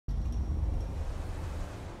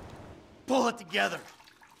pull it together.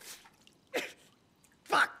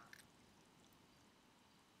 Fuck!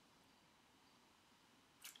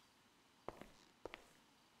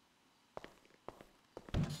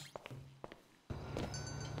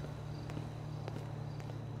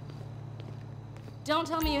 Don't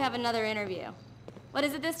tell me you have another interview. What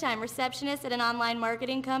is it this time, receptionist at an online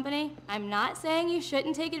marketing company? I'm not saying you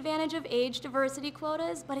shouldn't take advantage of age diversity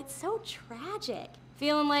quotas, but it's so tragic.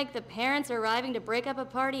 Feeling like the parents are arriving to break up a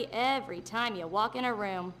party every time you walk in a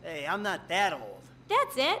room. Hey, I'm not that old.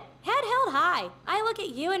 That's it. Head held high. I look at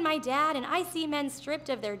you and my dad and I see men stripped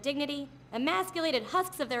of their dignity, emasculated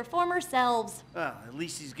husks of their former selves. Well, at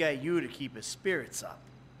least he's got you to keep his spirits up.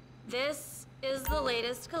 This is the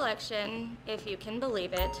latest collection, if you can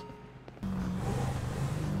believe it.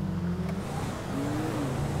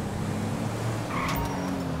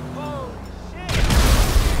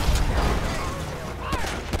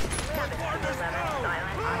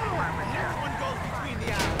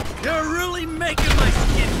 You're really making my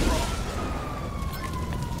skin crawl.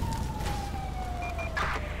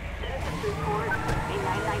 Citizens report a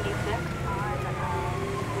 996 on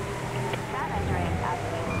San Andreas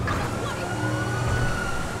Avenue.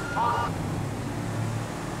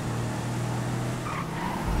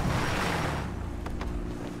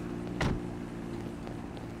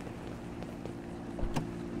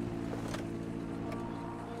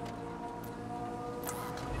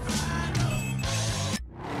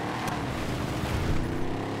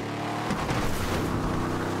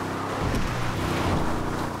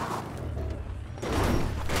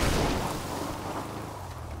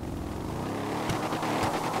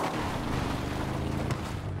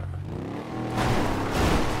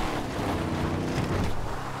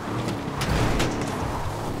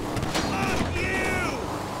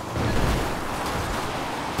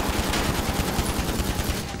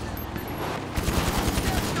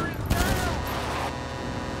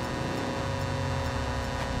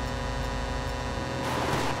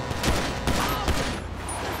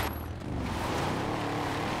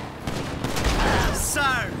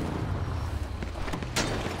 Sorry.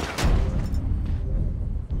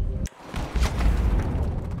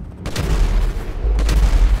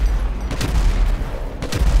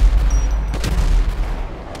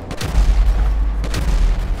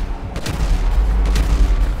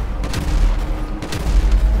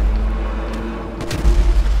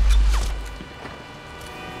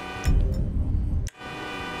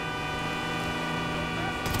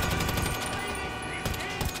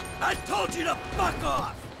 I told you to fuck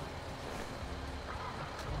off!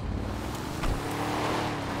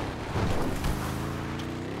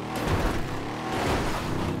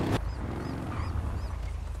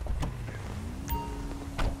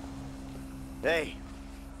 Hey.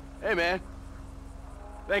 Hey, man.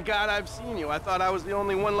 Thank God I've seen you. I thought I was the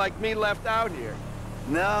only one like me left out here.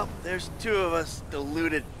 No, there's two of us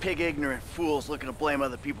deluded, pig-ignorant fools looking to blame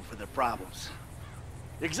other people for their problems.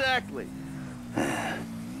 Exactly.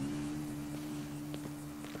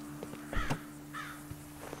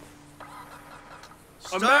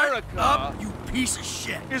 Start America up, you piece of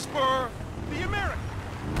shit! is for the American.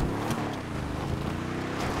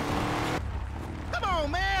 Come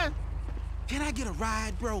on, man! Can I get a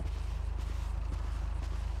ride, bro?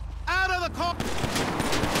 Out of the car!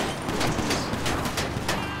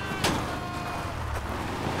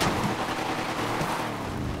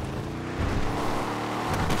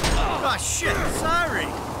 Oh, shit, sorry!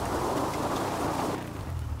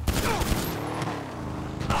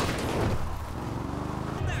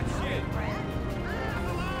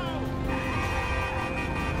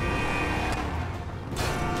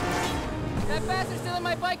 That bastard's stealing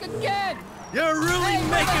my bike again! You're really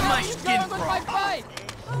Hey, making my he's skin going with my crawl! bike!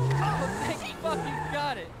 Oh, thank fuck you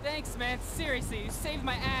got it. Thanks, man. Seriously, you saved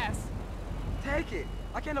my ass. Take it.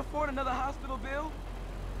 I can't afford another hospital bill.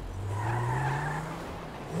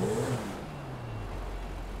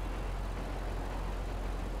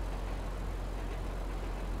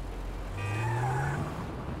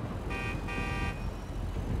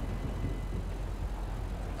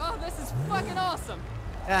 Oh, this is fucking awesome.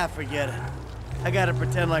 Ah, forget it. I gotta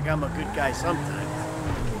pretend like I'm a good guy sometimes.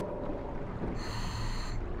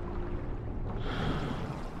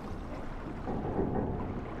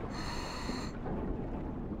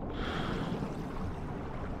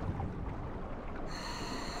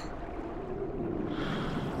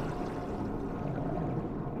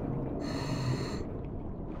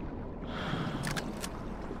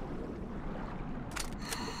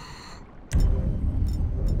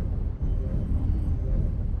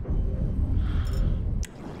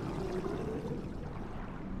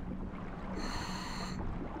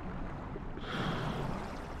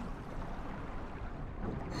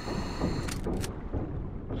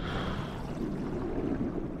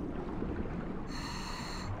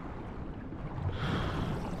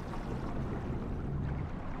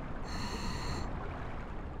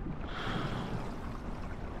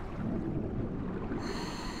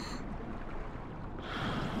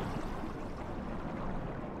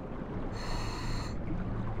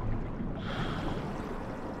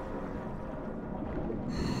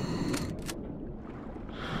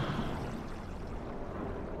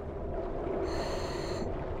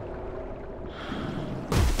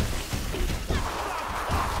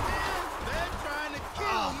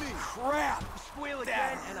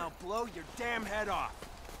 damn head off.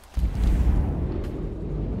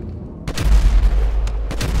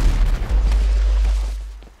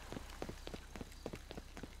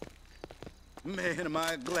 Man, am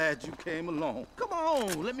I glad you came along. Come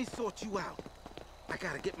on, let me sort you out. I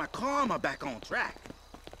gotta get my karma back on track.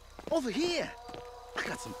 Over here, I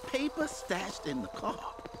got some paper stashed in the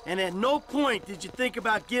car. And at no point did you think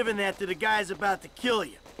about giving that to the guys about to kill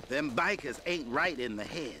you. Them bikers ain't right in the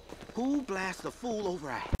head. Who blasts a fool over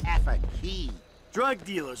half a key? Drug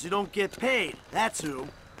dealers who don't get paid, that's who.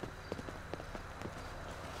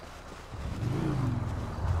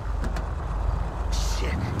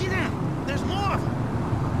 Shit, get down! There's more of them!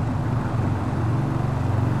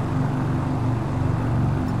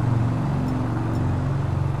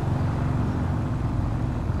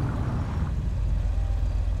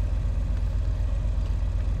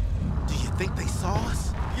 Do you think they saw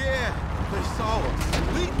us? Yeah, they saw us.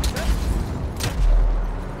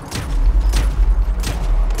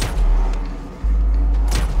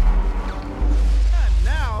 Not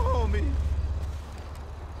now, homie.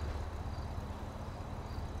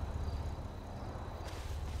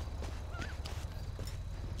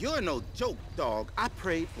 You're no joke, dog. I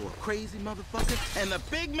prayed for a crazy motherfucker, and the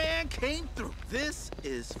big man came through. This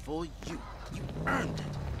is for you. You earned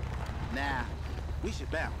it. Now, we should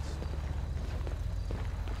bounce.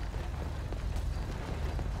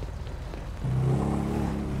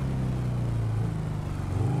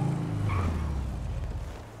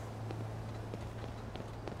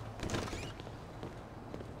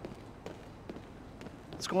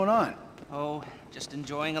 What's going on? Oh, just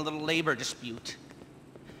enjoying a little labor dispute.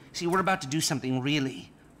 See, we're about to do something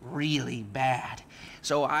really, really bad.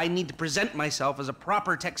 So I need to present myself as a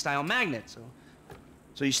proper textile magnet,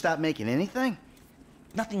 So you stopped making anything?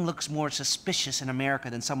 nothing looks more suspicious in America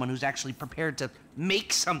than someone who's actually prepared to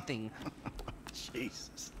make something.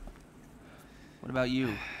 Jesus. What about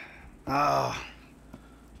you? Oh,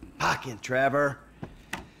 pocket, Trevor.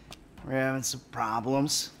 We're having some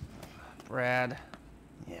problems. Brad.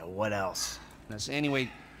 Yeah, what else? Anyway,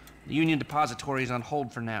 the Union Depository is on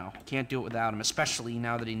hold for now. Can't do it without him, especially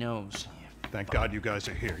now that he knows. Thank God you guys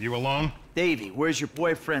are here. You alone? Davey, where's your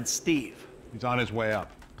boyfriend, Steve? He's on his way up.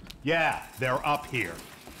 Yeah, they're up here.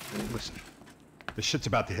 Listen, this shit's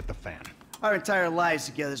about to hit the fan. Our entire lives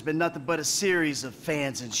together has been nothing but a series of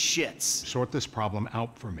fans and shits. Sort this problem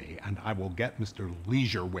out for me, and I will get Mr.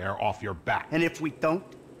 Leisureware off your back. And if we don't?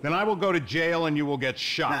 Then I will go to jail and you will get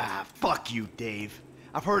shot. Ah, fuck you, Dave.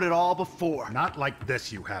 I've heard it all before. Not like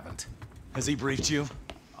this, you haven't. Has he briefed you?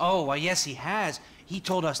 Oh, well, yes, he has. He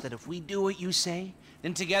told us that if we do what you say,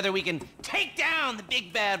 then together we can take down the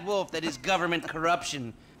big bad wolf that is government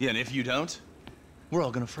corruption. Yeah, and if you don't, we're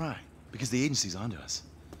all gonna fry, because the agency's onto us.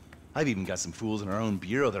 I've even got some fools in our own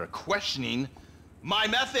bureau that are questioning my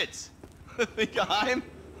methods. Think I'm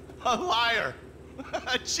a liar,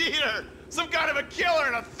 a cheater, some kind of a killer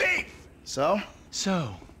and a thief. So?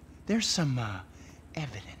 So, there's some,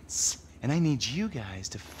 evidence, and I need you guys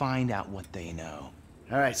to find out what they know.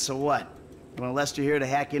 All right, so what? You want Lester here to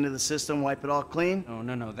hack into the system, wipe it all clean? Oh,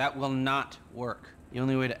 no, that will not work. The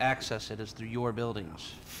only way to access it is through your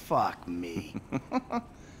buildings. Fuck me.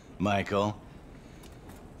 Michael,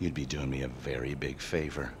 you'd be doing me a very big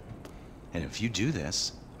favor. And if you do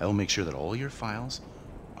this, I will make sure that all your files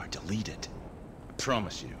are deleted. I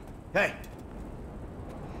promise you. Hey,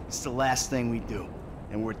 it's the last thing we do,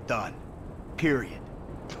 and we're done. Period.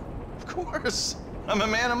 Of course. I'm a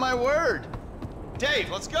man of my word. Dave,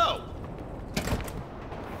 let's go.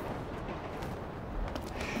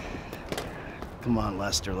 Come on,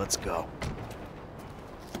 Lester, let's go.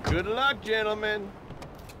 Good luck, gentlemen.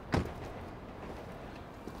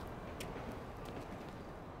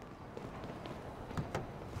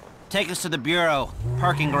 Take us to the Bureau.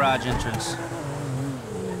 Parking garage entrance.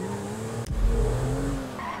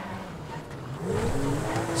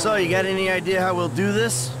 So, you got any idea how we'll do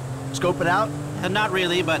this? Scope it out? Not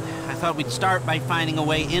really, but I thought we'd start by finding a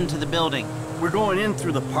way into the building. We're going in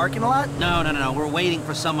through the parking lot? No. We're waiting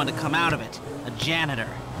for someone to come out of it. A janitor.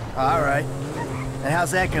 All right. And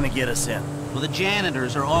how's that gonna get us in? Well, the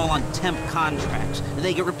janitors are all on temp contracts.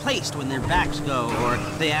 They get replaced when their backs go, or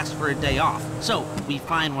they ask for a day off. So, we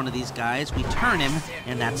find one of these guys, we turn him,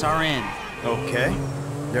 and that's our end. Okay.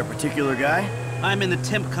 There a particular guy? I'm in the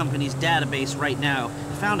temp company's database right now.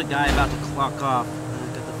 I found a guy about to clock off.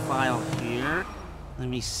 I've got the file here. Let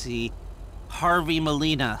me see. Harvey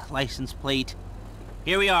Molina, license plate.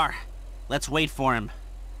 Here we are. Let's wait for him.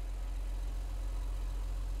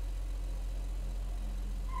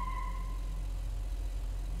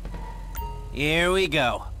 Here we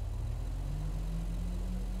go.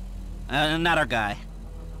 Not our guy.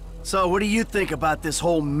 So what do you think about this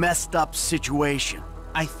whole messed up situation?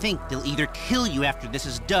 I think they'll either kill you after this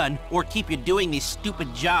is done, or keep you doing these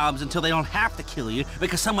stupid jobs until they don't have to kill you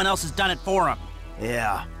because someone else has done it for them.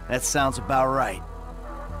 Yeah, that sounds about right.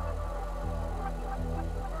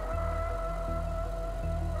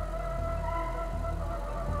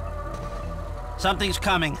 Something's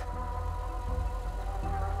coming.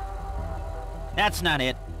 That's not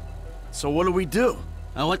it. So what do we do?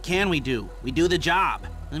 Oh, what can we do? We do the job.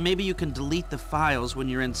 And maybe you can delete the files when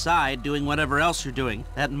you're inside doing whatever else you're doing.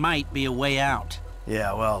 That might be a way out.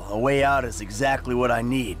 Yeah, well, a way out is exactly what I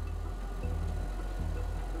need.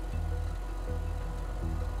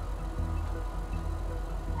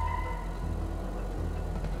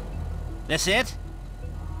 This it?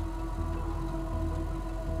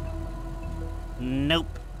 Nope.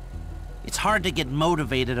 It's hard to get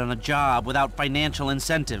motivated on a job without financial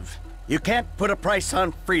incentive. You can't put a price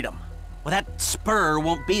on freedom. Well, that spur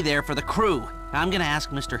won't be there for the crew. I'm gonna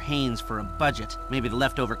ask Mr. Haynes for a budget. Maybe the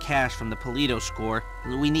leftover cash from the Polito score.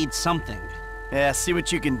 We need something. Yeah, see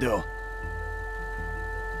what you can do.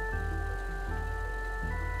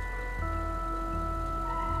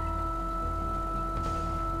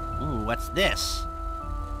 Ooh, what's this?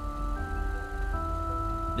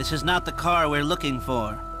 This is not the car we're looking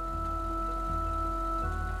for.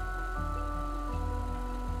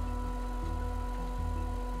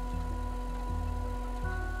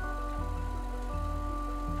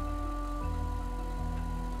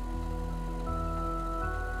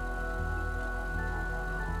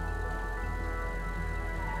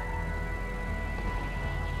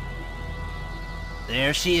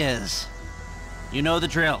 There she is. You know the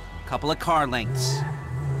drill. Couple of car lengths.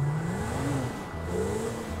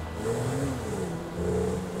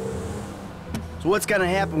 So what's gonna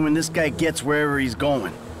happen when this guy gets wherever he's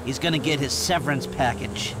going? He's gonna get his severance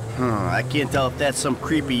package. I can't tell if that's some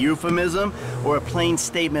creepy euphemism or a plain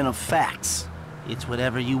statement of facts. It's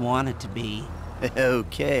whatever you want it to be.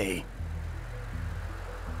 Okay.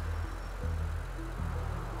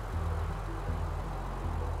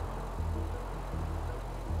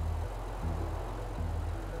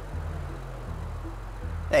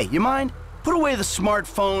 Hey, you mind? Put away the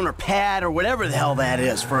smartphone or pad or whatever the hell that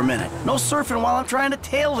is for a minute. No surfing while I'm trying to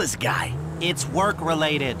tail this guy. It's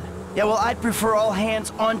work-related. Yeah, well, I'd prefer all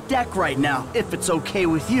hands on deck right now, if it's okay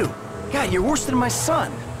with you. God, you're worse than my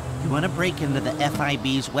son. You want to break into the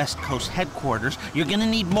FIB's West Coast headquarters, you're gonna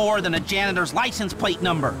need more than a janitor's license plate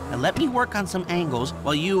number. And let me work on some angles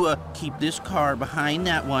while you, keep this car behind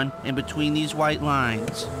that one and between these white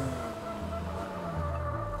lines.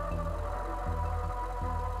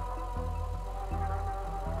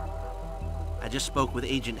 I just spoke with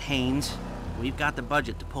Agent Haynes. We've got the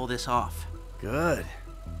budget to pull this off. Good.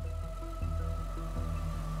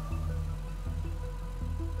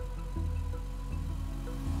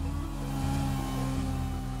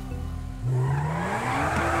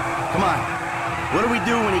 Come on. What do we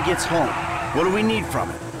do when he gets home? What do we need from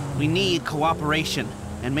him? We need cooperation,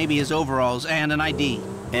 and maybe his overalls and an ID.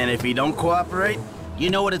 And if he don't cooperate?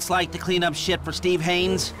 You know what it's like to clean up shit for Steve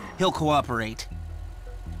Haynes? He'll cooperate.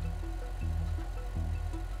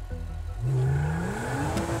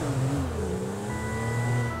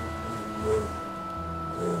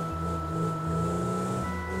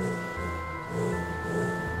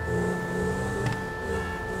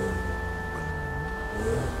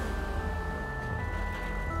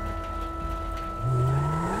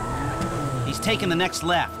 He's taking the next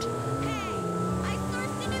left.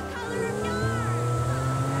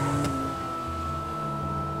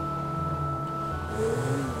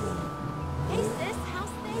 Hey sis, how's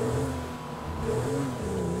things?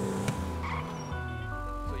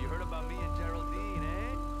 So you heard about me and Geraldine,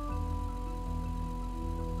 eh?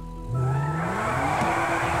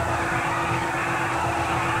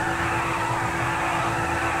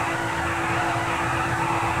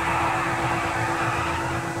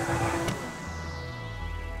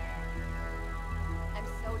 I'm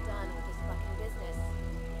so done with this fucking business.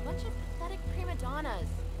 Bunch of pathetic prima donnas.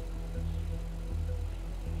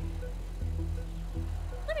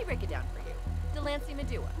 Let me break it down for you. Delancey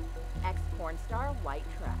Medua, ex-porn star, white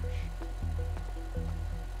trash.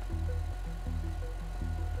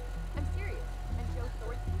 I'm serious. And Joe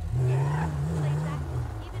Thornton, gay. Clay Jackson,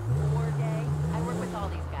 even more gay. I work with all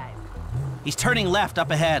these guys. He's turning left up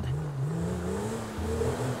ahead.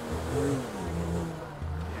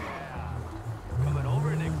 Coming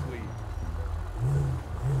over next week.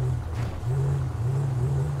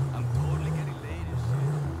 I'm totally getting laid and shit.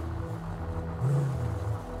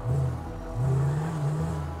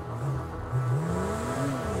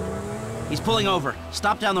 He's pulling over.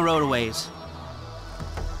 Stop down the road a ways.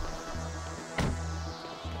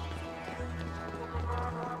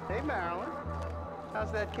 Hey, Marilyn.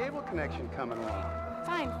 How's that cable connection coming along?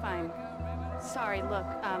 Fine, fine. Sorry, look,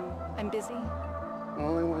 I'm busy.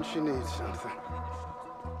 Only when she needs something.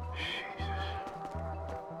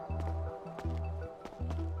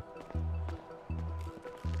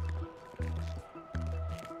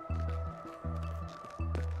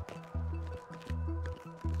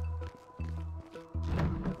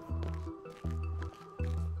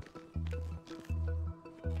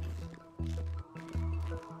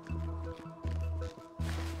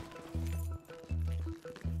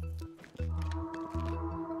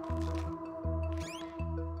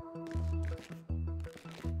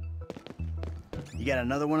 You got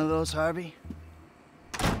another one of those, Harvey?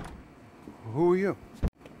 Who are you?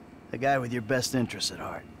 The guy with your best interests at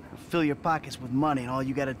heart. Fill your pockets with money, and all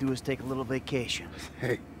you gotta do is take a little vacation.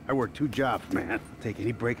 Hey, I work 2 jobs, man. I'll take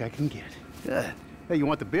any break I can get. Good. Hey, you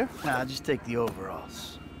want the beer? Nah, I'll just take the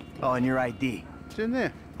overalls. Oh, and your ID. It's in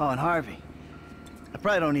there. Oh, and Harvey, I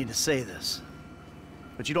probably don't need to say this,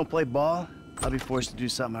 but you don't play ball, I'll be forced to do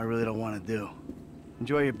something I really don't want to do.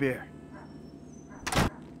 Enjoy your beer.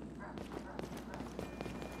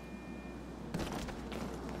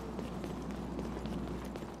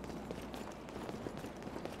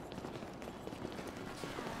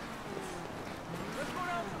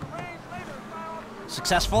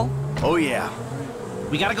 Successful? Oh, yeah.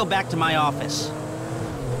 We gotta go back to my office.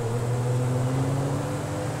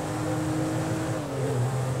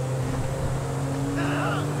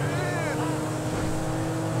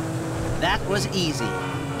 That was easy.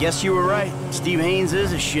 Guess you were right. Steve Haynes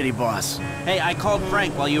is a shitty boss. Hey, I called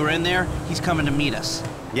Frank while you were in there. He's coming to meet us.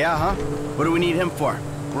 Yeah, huh? What do we need him for?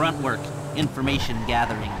 Grunt work. Information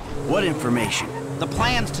gathering. What information? The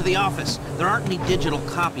plans to the office. There aren't any digital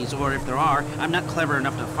copies, or if there are, I'm not clever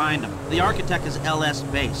enough to find them. The architect is LS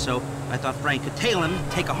based, so I thought Frank could tail him,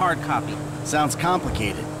 take a hard copy. Sounds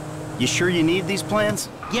complicated. You sure you need these plans?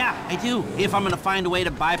 Yeah, I do. If I'm gonna find a way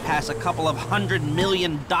to bypass a couple of $100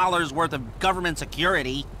 million worth of government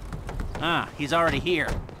security. Ah, he's already here.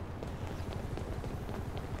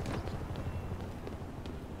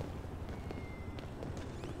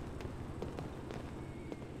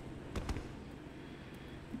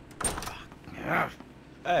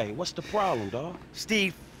 Hey, what's the problem, dawg?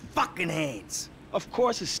 Steve fucking Haynes. Of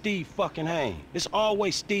course it's Steve fucking Haynes. It's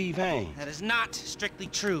always Steve Haynes. That is not strictly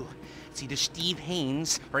true. It's either Steve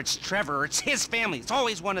Haynes, or it's Trevor, or it's his family. It's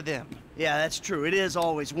always one of them. Yeah, that's true. It is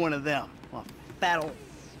always one of them. A fat old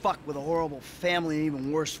fuck with a horrible family and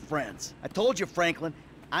even worse friends. I told you, Franklin,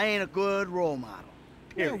 I ain't a good role model.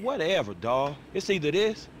 Yeah, whatever, dawg. It's either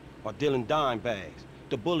this or Dylan dime bags.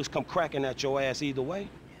 The bullets come cracking at your ass either way.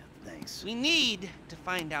 Yeah, thanks. We need to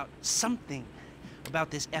find out something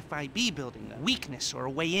about this FIB building, a weakness or a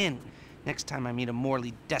way in. Next time I meet a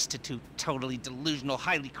morally destitute, totally delusional,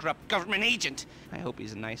 highly corrupt government agent, I hope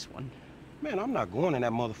he's a nice one. Man, I'm not going in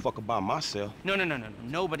that motherfucker by myself. No.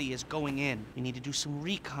 Nobody is going in. We need to do some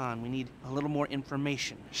recon. We need a little more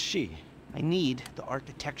information. Shit. I need the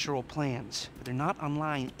architectural plans, but they're not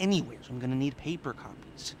online anywhere, so I'm gonna need paper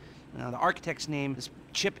copies. Now, the architect's name is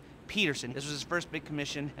Chip Peterson. This was his first big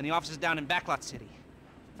commission, and the office is down in Backlot City.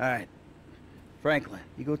 All right. Franklin,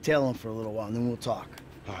 you go tell him for a little while, and then we'll talk.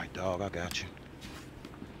 All right, dawg, I got you.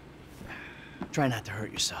 Try not to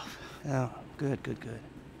hurt yourself. Oh, good.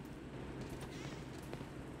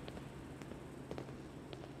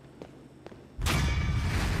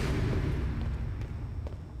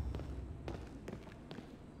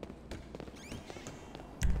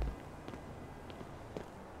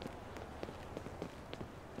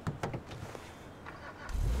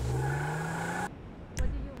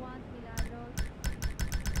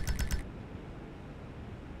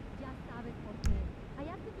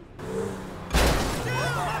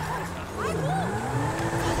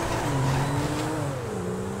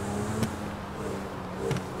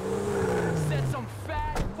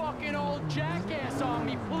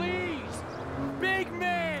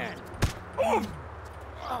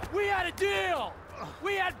 We had a deal!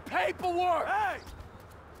 We had paperwork! Hey!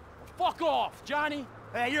 Fuck off, Johnny!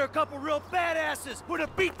 Hey, you're a couple real badasses! Put a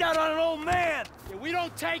beat down on an old man! Yeah, we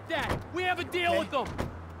don't take that! We have a deal with them!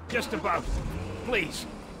 Just about. Please,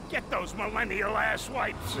 get those millennial ass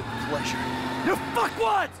wipes. With pleasure. You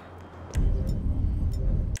fuckwads!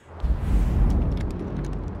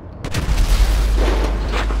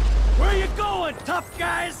 Where you going, tough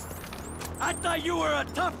guys? I thought you were a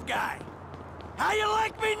tough guy. How you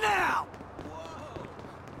like me now?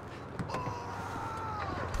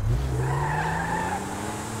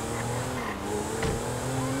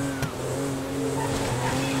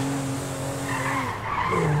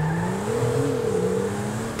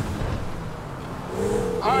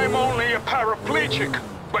 I'm paraplegic,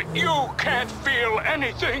 but you can't feel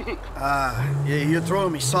anything. You're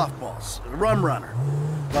throwing me softballs. Rum runner.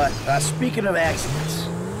 But speaking of accidents,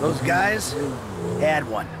 those guys had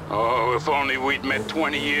one. Oh, if only we'd met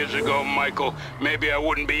 20 years ago, Michael. Maybe I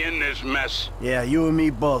wouldn't be in this mess. Yeah, you and me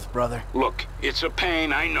both, brother. Look, it's a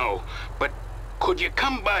pain, I know, but could you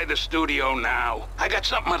come by the studio now? I got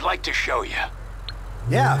something I'd like to show you.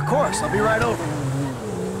 Yeah, of course. I'll be right over.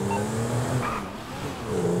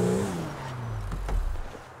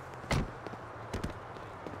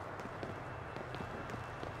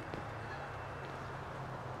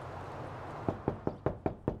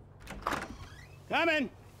 Come in.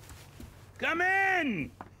 Come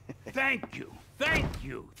in! Thank you, thank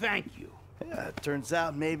you, thank you. Yeah, it turns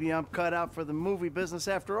out maybe I'm cut out for the movie business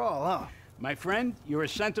after all, huh? My friend, you're a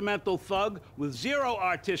sentimental thug with zero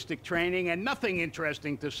artistic training and nothing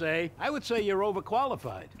interesting to say. I would say you're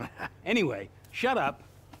overqualified. Anyway, shut up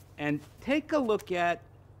and take a look at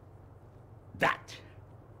that.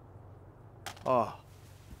 Oh.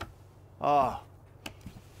 Oh.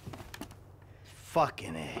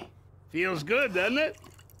 Fucking A. Feels good, doesn't it?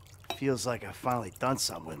 Feels like I've finally done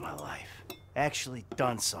something with my life. Actually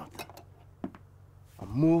done something. A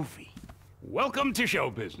movie. Welcome to show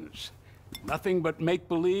business. Nothing but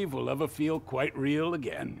make-believe will ever feel quite real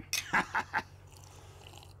again.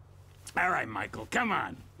 All right, Michael, come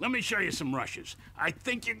on. Let me show you some rushes. I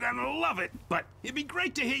think you're gonna love it, but it'd be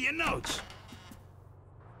great to hear your notes.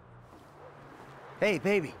 Hey,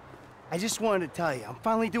 baby. I just wanted to tell you, I'm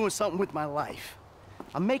finally doing something with my life.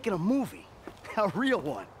 I'm making a movie. A real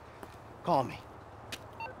one. Call me.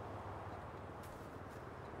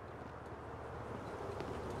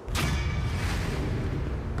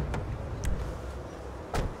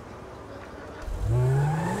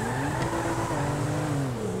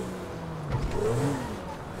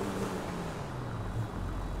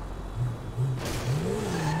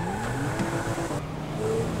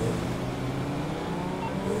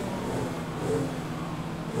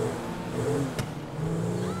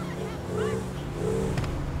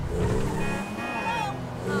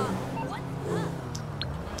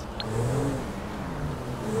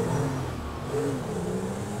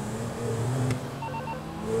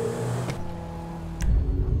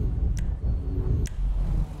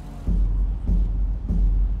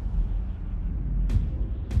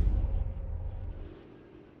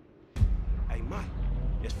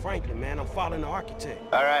 Franklin, man. I'm following the architect.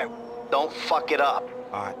 All right. Don't fuck it up.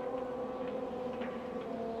 All right.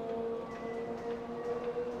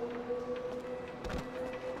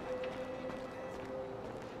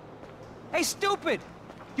 Hey, stupid!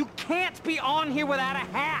 You can't be on here without a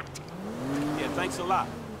hat! Yeah, thanks a lot.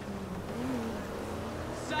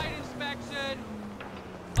 Site inspection.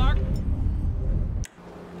 Architect.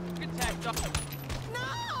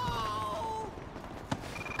 No!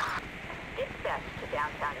 Dispatch to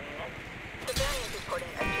downtown unit. Civilians reporting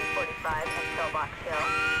a 245 and Pillbox Hill.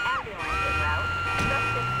 Ambulance en route.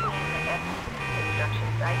 Suspect fleeing the F construction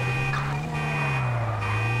site.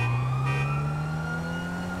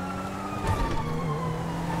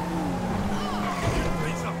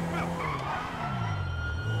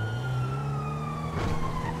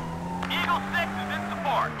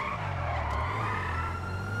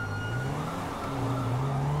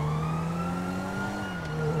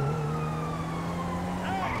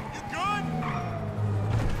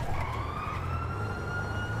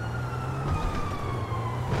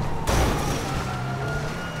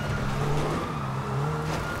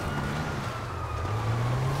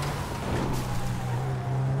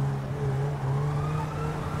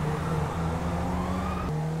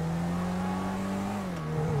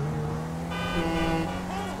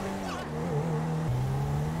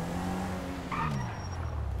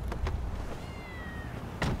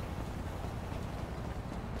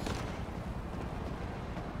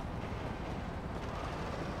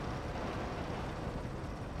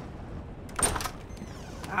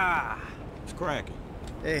 It's cracking.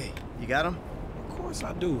 Hey, you got him? Of course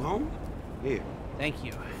I do, homie. Here. Thank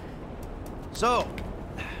you. So,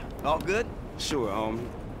 all good? Sure, homie.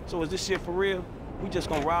 So is this shit for real? We just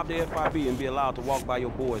gonna rob the FIB and be allowed to walk by your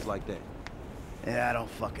boys like that? Yeah, I don't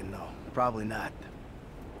fucking know. Probably not.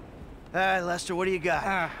 All right, Lester, what do you got?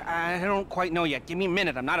 I don't quite know yet. Give me a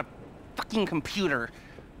minute. I'm not a fucking computer.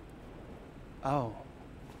 Oh,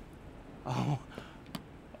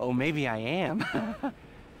 maybe I am.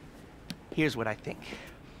 Here's what I think.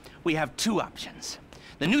 We have two options.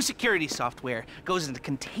 The new security software goes into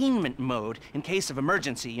containment mode in case of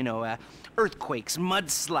emergency, you know, earthquakes,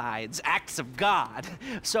 mudslides, acts of God.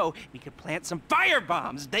 So we could plant some fire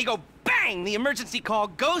bombs. They go bang! The emergency call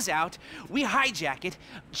goes out, we hijack it,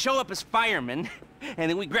 show up as firemen, and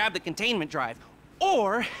then we grab the containment drive.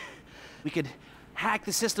 Or we could hack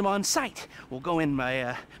the system on site. We'll go in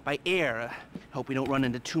by air. Hope we don't run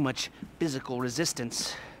into too much physical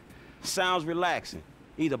resistance. Sounds relaxing.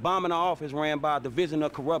 Either bombing an office ran by a division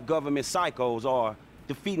of corrupt government psychos or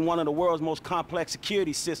defeating one of the world's most complex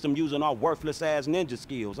security systems using our worthless-ass ninja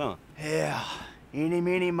skills, huh? Yeah. Eeny,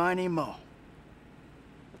 meeny, miny, mo.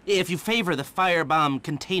 If you favor the firebomb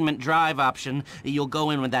containment drive option, you'll go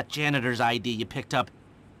in with that janitor's ID you picked up.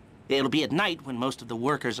 It'll be at night when most of the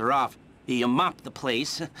workers are off. You mop the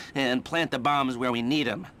place and plant the bombs where we need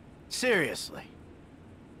them. Seriously?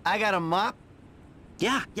 I got a mop?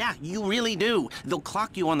 Yeah, you really do. They'll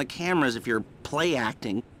clock you on the cameras if you're play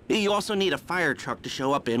acting. You also need a fire truck to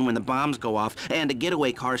show up in when the bombs go off, and a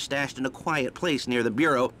getaway car stashed in a quiet place near the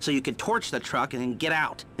bureau so you can torch the truck and then get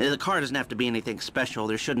out. The car doesn't have to be anything special.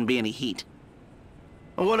 There shouldn't be any heat.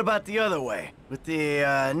 Well, what about the other way, with the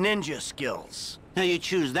ninja skills? Now, you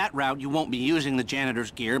choose that route, you won't be using the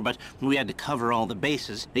janitor's gear, but we had to cover all the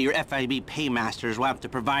bases. Your FIB paymasters will have to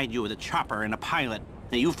provide you with a chopper and a pilot.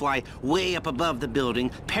 Now, you fly way up above the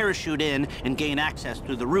building, parachute in, and gain access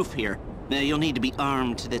through the roof here. Now, you'll need to be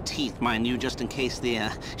armed to the teeth, mind you, just in case the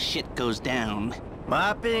shit goes down.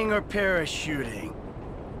 Mopping or parachuting?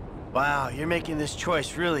 Wow, you're making this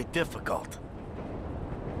choice really difficult.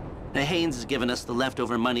 Now, Haynes has given us the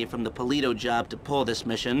leftover money from the Polito job to pull this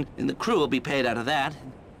mission, and the crew will be paid out of that.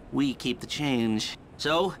 We keep the change.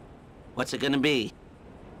 So, what's it gonna be?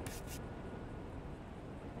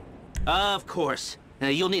 Of course.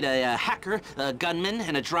 You'll need a hacker, a gunman,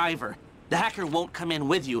 and a driver. The hacker won't come in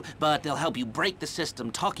with you, but they'll help you break the system,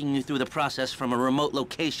 talking you through the process from a remote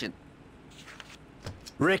location.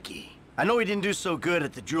 Ricky, I know he didn't do so good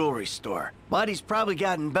at the jewelry store, but he's probably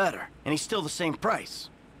gotten better, and he's still the same price.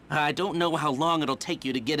 I don't know how long it'll take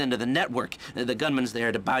you to get into the network. The gunman's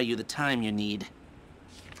there to buy you the time you need.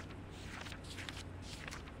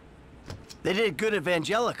 They did good at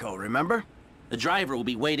Evangelico, remember? The driver will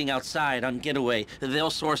be waiting outside on getaway. They'll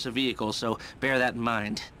source a vehicle, so bear that in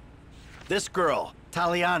mind. This girl,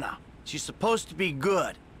 Taliana, she's supposed to be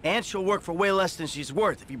good, and she'll work for way less than she's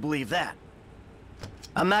worth, if you believe that.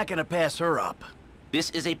 I'm not gonna pass her up. This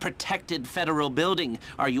is a protected federal building.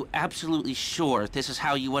 Are you absolutely sure this is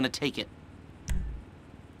how you want to take it?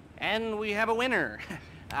 And we have a winner.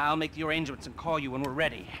 I'll make the arrangements and call you when we're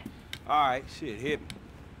ready. All right, shit, hit me.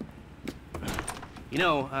 You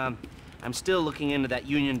know, I'm still looking into that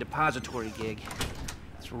Union Depository gig.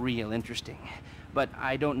 It's real interesting. But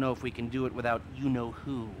I don't know if we can do it without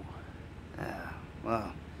you-know-who.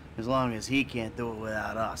 Well, as long as he can't do it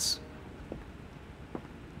without us.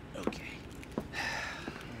 Okay.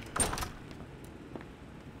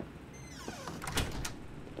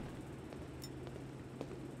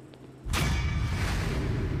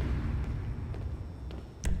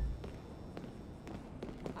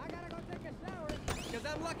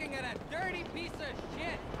 I'm looking at a dirty piece of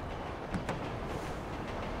shit.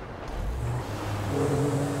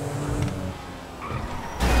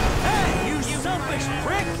 Hey, you selfish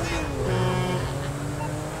prick!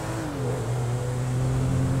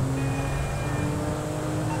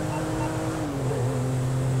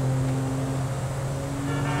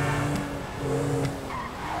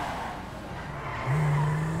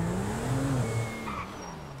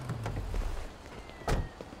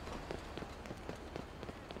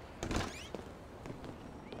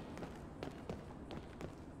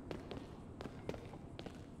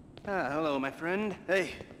 Hello, my friend.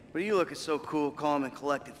 Hey, what are you looking so cool, calm, and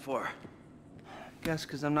collected for? Guess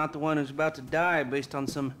because I'm not the one who's about to die based on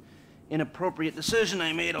some inappropriate decision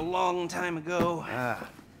I made a long time ago.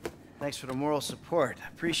 Thanks for the moral support.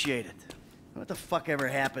 Appreciate it. What the fuck ever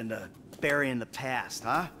happened to burying the past,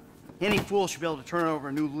 huh? Any fool should be able to turn over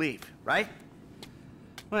a new leaf, right?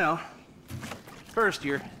 Well, first,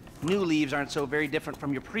 your new leaves aren't so very different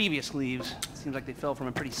from your previous leaves. It seems like they fell from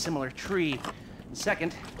a pretty similar tree. And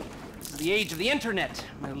second, this is the age of the internet,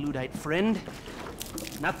 my Luddite friend.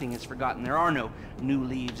 Nothing is forgotten. There are no new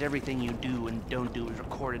leaves. Everything you do and don't do is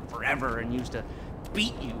recorded forever and used to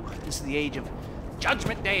beat you. This is the age of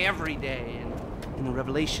Judgment Day every day. And in the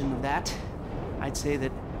revelation of that, I'd say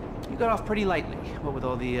that you got off pretty lightly. What with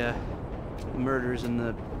all the murders and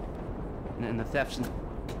the thefts and...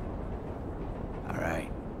 All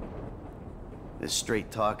right. This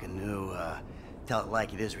straight-talking new, tell it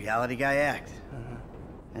like it is reality guy act.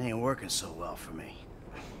 It ain't working so well for me.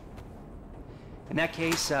 In that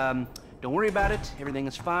case, don't worry about it. Everything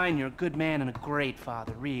is fine. You're a good man and a great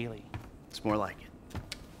father, really. It's more like it.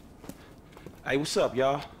 Hey, what's up,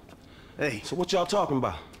 y'all? Hey. So what y'all talking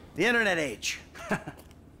about? The internet age.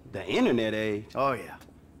 The internet age? Oh, yeah.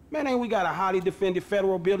 Man, ain't we got a highly defended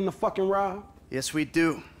federal building to fucking rob? Yes, we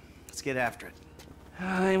do. Let's get after it.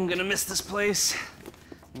 I'm gonna miss this place.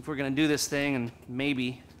 If we're gonna do this thing and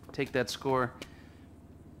maybe take that score,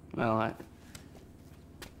 well,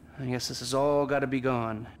 I guess this has all gotta be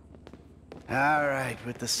gone. All right,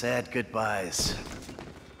 with the sad goodbyes.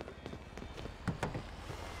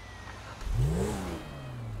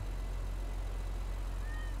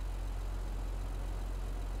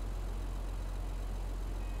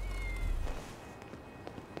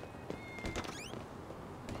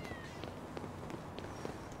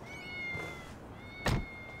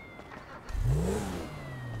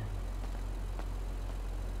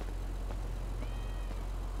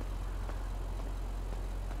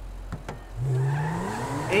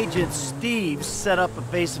 Agent Steve set up a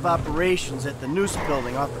base of operations at the Noose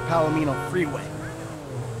building off the Palomino Freeway.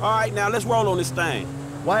 All right, now let's roll on this thing.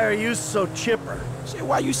 Why are you so chipper? Shit,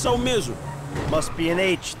 why you so miserable? Must be an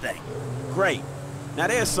age thing. Great. Now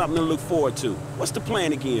there's something to look forward to. What's the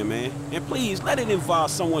plan again, man? And please, let it involve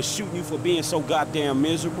someone shooting you for being so goddamn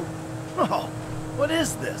miserable. Oh, what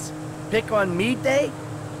is this? Pick on me day?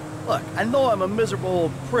 Look, I know I'm a miserable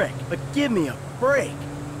old prick, but give me a break.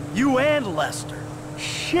 You and Lester.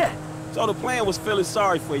 Shit! So the plan was feeling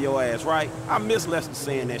sorry for your ass, right? I miss Lester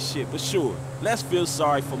saying that shit, but sure. Let's feel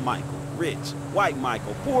sorry for Michael. Rich, white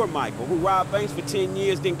Michael, poor Michael, who robbed banks for 10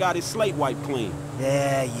 years, then got his slate wiped clean.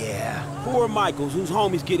 Yeah. Poor Michaels, whose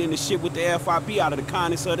homies get into shit with the FIB out of the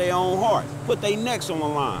kindness of their own hearts. Put their necks on the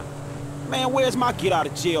line. Man, where's my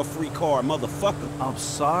get-out-of-jail-free card, motherfucker? I'm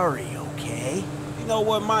sorry, okay? You know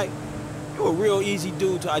what, Mike? You're a real easy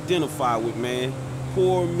dude to identify with, man.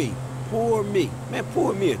 Poor me. Pour me. Man,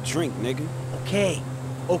 pour me a drink, nigga.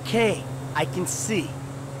 Okay. I can see.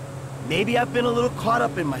 Maybe I've been a little caught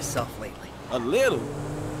up in myself lately. A little?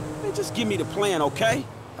 Man, just give me the plan, okay?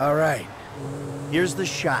 All right. Here's the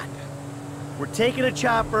shot. We're taking a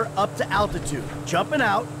chopper up to altitude, jumping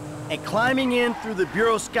out, and climbing in through the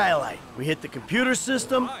Bureau skylight. We hit the computer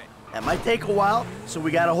system. That might take a while, so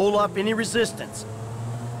we gotta hold off any resistance.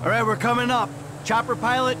 All right, we're coming up. Chopper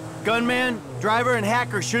pilot, gunman, driver, and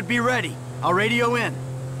hacker should be ready. I'll radio in.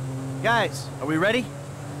 Guys, are we ready?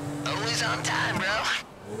 Always on time, bro.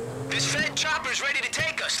 This Fed chopper's ready to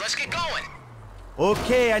take us. Let's get going.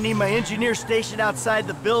 Okay, I need my engineer stationed outside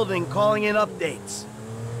the building calling in updates.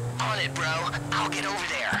 On it, bro. I'll get over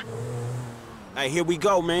there. Hey, here we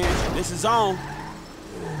go, man. This is on.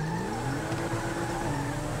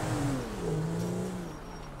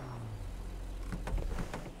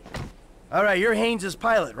 All right, you're Haynes'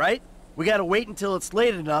 pilot, right? We gotta wait until it's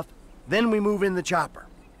late enough, then we move in the chopper.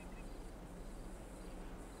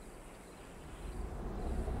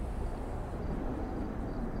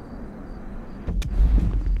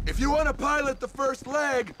 If you want to pilot the first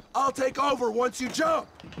leg, I'll take over once you jump.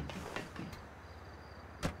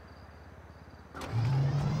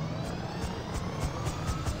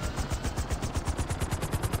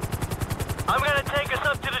 I'm gonna take us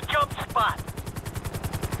up to the jump spot.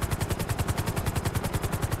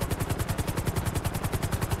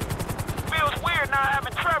 Feels weird not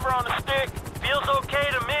having Trevor on the stick. Feels okay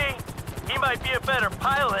to me. He might be a better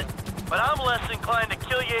pilot, but I'm less inclined to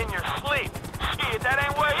kill you in your sleep. Shit, that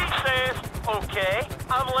ain't what he says. Okay,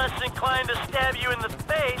 I'm less inclined to stab you in the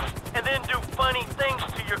face and then do funny things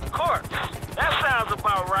to your corpse. That sounds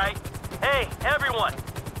about right. Hey, everyone,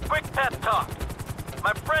 quick pep talk.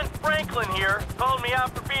 My friend Franklin here called me out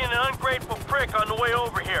for being an ungrateful prick on the way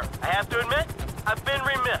over here. I have to admit, I've been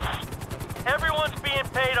remiss. Everyone's being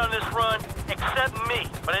paid on this run except me.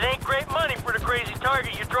 But it ain't great money for the crazy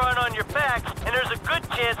target you're drawing on your backs, and there's a good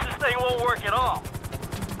chance this thing won't work at all.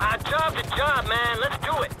 Job's a job, man. Let's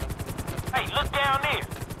do it. Hey, look down there.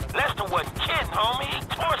 Lester wasn't kidding, homie. He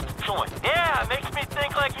torched the joint. Yeah, it makes me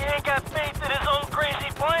think like he ain't got faith in his own crazy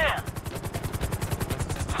plan.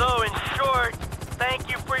 So, in short, thank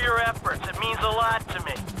you for your efforts. It means a lot to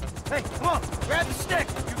me. Hey, come on, grab the stick.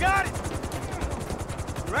 You got it.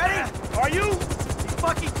 Ready? Are you? You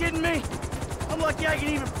fucking kidding me? I'm lucky I can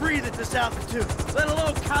even breathe at this altitude, let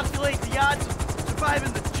alone calculate the odds of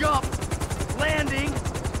surviving the jump, landing,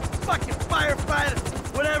 fucking firefighter,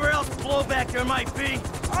 whatever else blowback there might be.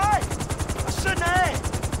 All right, I shouldn't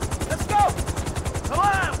have. Let's go. Come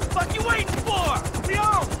on, what the fuck you waiting for? We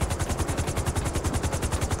on.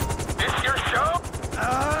 This your show?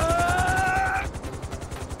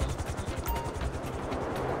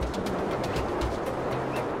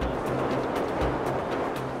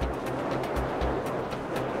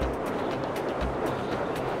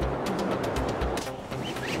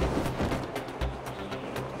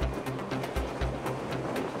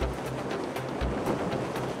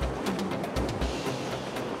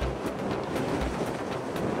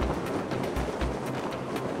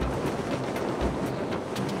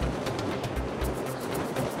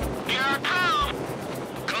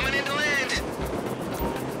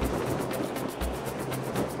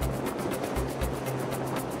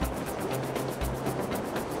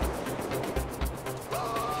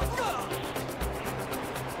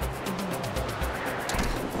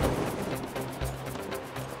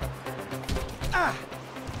 Ah!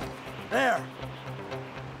 There.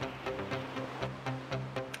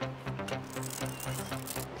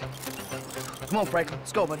 Come on, Franklin.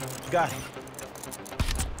 Let's go, buddy. Got it.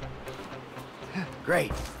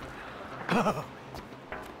 Great.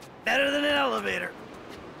 Better than an elevator.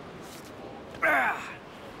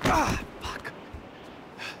 Fuck.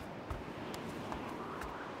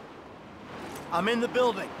 I'm in the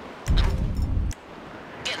building.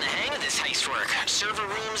 Getting the hang of this heist work. Server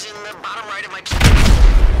room's in the bottom right of my... The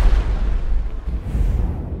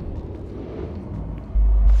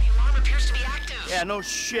alarm appears to be active. Yeah, no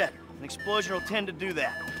shit. An explosion will tend to do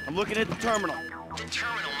that. I'm looking at the terminal. The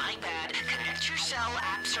terminal, my bad. Connect your cell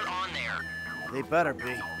apps are on there. They better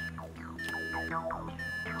be.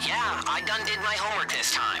 Yeah, I done did my homework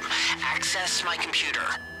this time. Access my computer.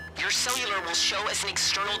 Your cellular will show as an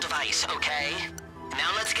external device, okay?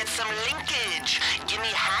 Now let's get some linkage. Give me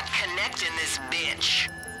hack connect in this bitch.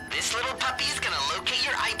 This little puppy's gonna locate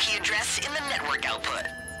your IP address in the network output.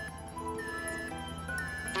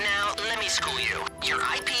 Now, let me school you. Your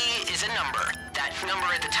IP is a number. That number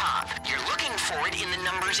at the top. You're looking for it in the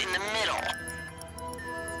numbers in the middle.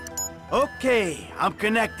 Okay, I'm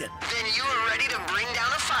connected. Then you are ready to bring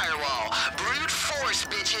down a firewall. Brute force,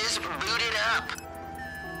 bitches. Boot it up.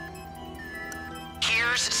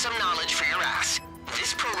 Here's some knowledge for your ass.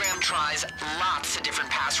 This program tries lots of different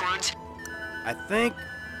passwords. I think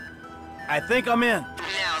I'm in.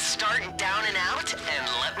 Now start down and out, and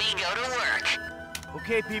let me go to work.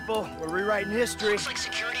 Okay, people, we're rewriting history. Looks like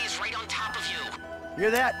security is right on top of you.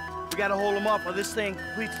 Hear that? We gotta hold them off while this thing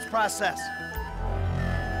completes its process.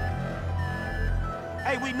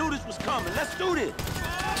 Hey, we knew this was coming. Let's do this.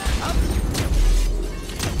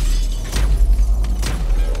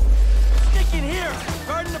 Stick in here,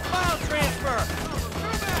 guarding the file transfer.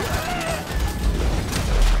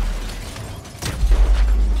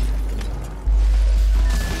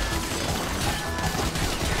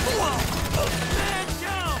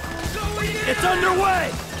 It's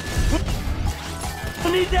underway!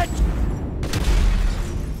 We need that...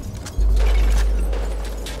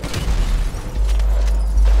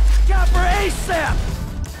 Chopper ASAP!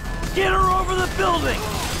 Get her over the building!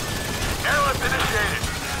 Airlift initiated.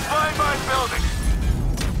 Find my building.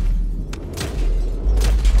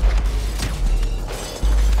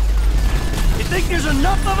 You think there's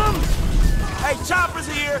enough of them? Hey, Chopper's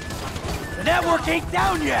here! The network ain't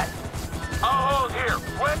down yet! I'll hold here.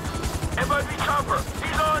 Quick! MIB Chopper,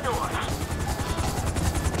 he's on to us.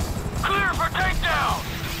 Clear for takedown!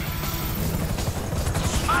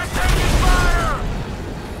 I'm taking fire!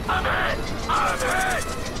 I'm hit! I'm hit!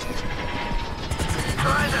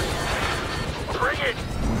 Trying to bring it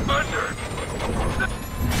under.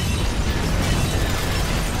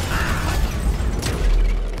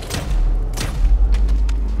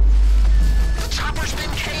 The chopper's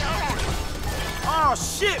been KO'd! Oh,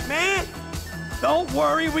 shit, man! Don't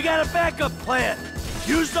worry, we got a backup plan.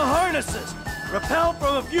 Use the harnesses. Rappel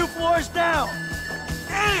from a few floors down.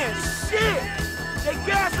 Damn, shit! They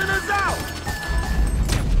gassing us out!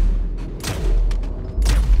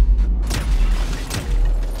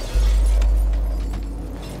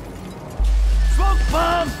 Smoke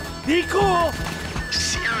bomb! Be cool!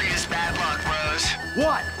 Serious bad luck, bros.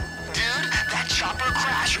 What? Dude, that chopper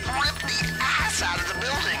crash ripped the ass out of the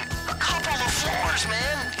building. A couple of floors,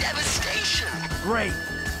 man. Devastation. Great.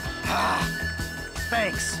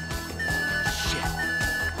 Thanks. Shit.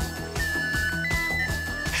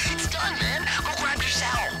 It's done, man. Go grab your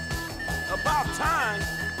cell. About time.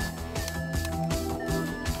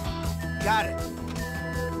 Got it.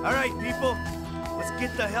 All right, people. Let's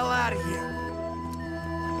get the hell out of here.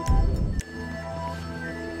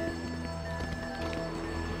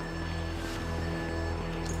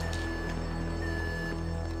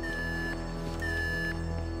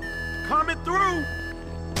 Coming through!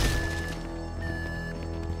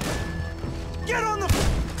 Get on the...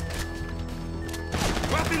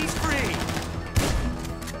 Weapons free!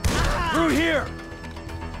 Through here!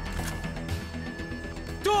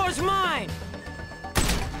 Door's mine!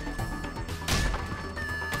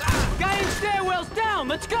 Guy in stairwell's down!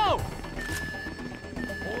 Let's go! Hold on,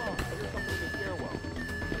 I hear something in the stairwell.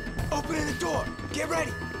 Opening the door! Get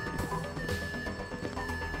ready!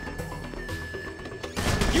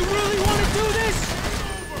 You really want to do this?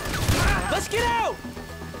 Let's get out!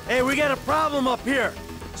 Hey, we got a problem up here.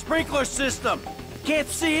 Sprinkler system. Can't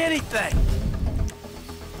see anything.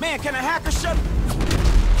 Man, can a hacker shut...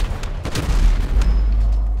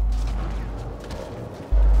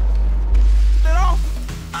 it off?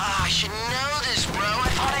 I should know this, bro. I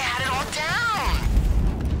thought I had it all down.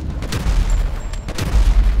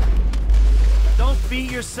 Don't beat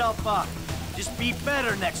yourself up. Just be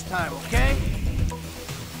better next time, okay?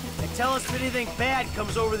 And tell us if anything bad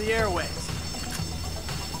comes over the airways.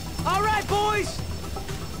 All right, boys!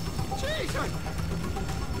 Jesus!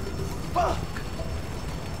 Fuck!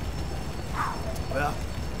 Well,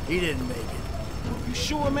 he didn't make it. You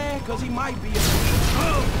sure, man? Because he might be a...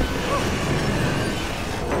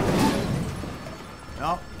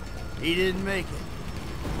 No, he didn't make it.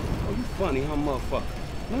 Oh, you funny, huh, motherfucker?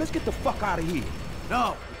 Now let's get the fuck out of here.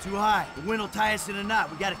 No, we're too high. The wind will tie us in a knot.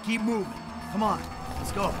 We gotta keep moving. Come on,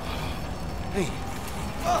 let's go. Hey,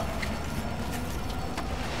 fuck!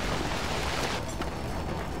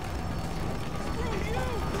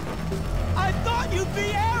 I thought you'd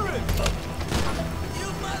be Aaron! You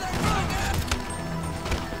motherfucker!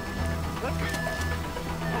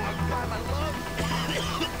 Oh my God, my love!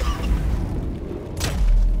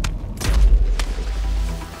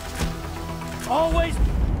 Always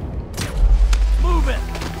moving!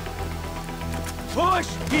 Push,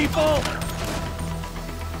 people!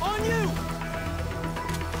 On you!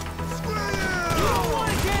 You don't want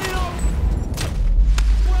to get it on!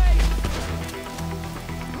 Wait!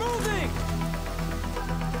 Moving!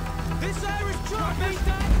 This Irish truck is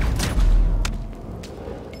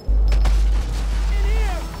in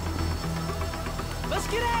here! Let's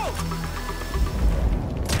get out!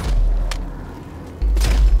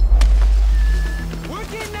 We're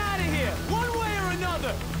getting out of here, one way or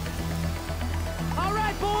another! All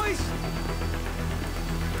right, boys!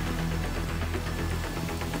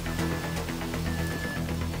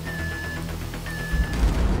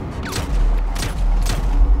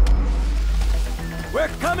 We're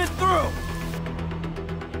coming through!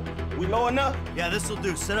 We low enough? Yeah, this'll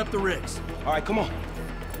do. Set up the rigs. All right, come on.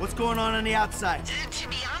 What's going on the outside? To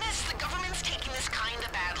be honest, the government's taking this kinda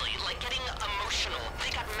badly, like getting emotional. They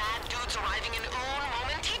got mad dudes arriving in un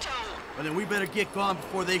momentito. Well, then we better get gone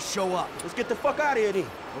before they show up. Let's get the fuck out of here, then.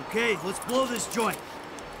 Okay, let's blow this joint.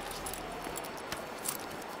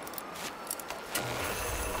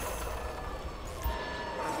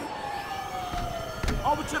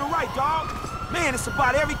 Over to the right, dog. Man, it's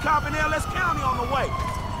about every cop in LS County on the way.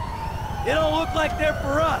 It don't look like they're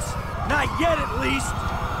for us. Not yet, at least.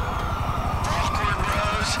 Awkward,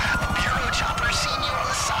 Rose. A bureau chopper seen you on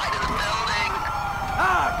the side of the building.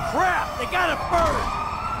 Ah, crap! They got a bird!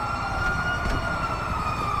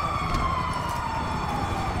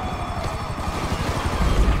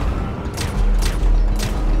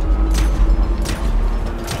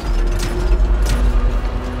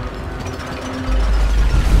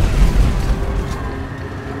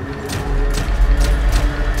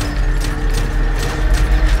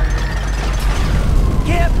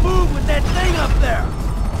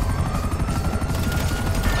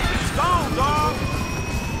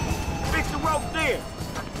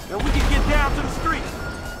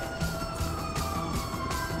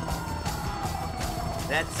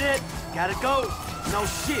 That's it. Gotta go. No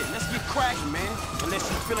shit. Let's get cracking, man.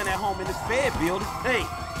 Unless you're feeling at home in this Fed building. Hey,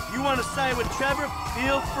 you want to side with Trevor?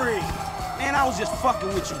 Feel free. Man, I was just fucking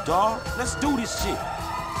with you, dawg. Let's do this shit.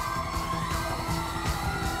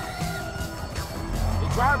 The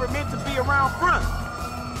driver meant to be around front.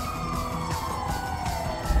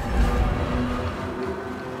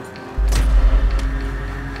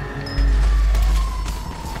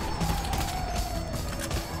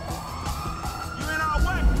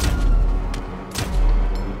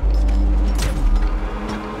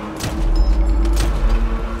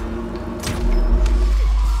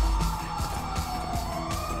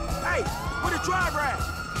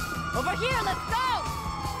 Over here, let's go!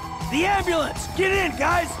 The ambulance! Get in,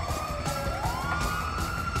 guys!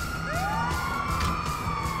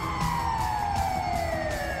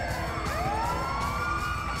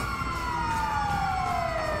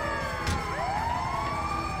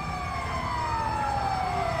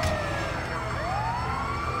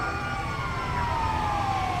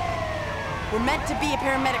 We're meant to be a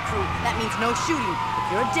paramedic crew. That means no shooting.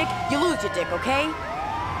 If you're a dick, you lose your dick, okay?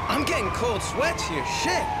 I'm getting cold sweats here.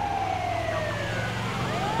 Shit!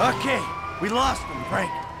 Okay, we lost them, Frank.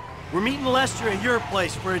 We're meeting Lester at your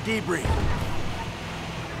place for a debrief.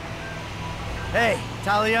 Hey,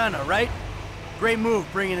 Italiana, right? Great move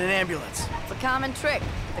bringing an ambulance. It's a common trick.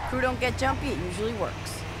 If the crew don't get jumpy, it usually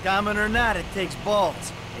works. Common or not, it takes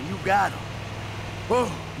balls, and you got them. Whoa,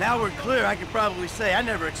 now we're clear, I could probably say I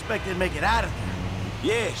never expected to make it out of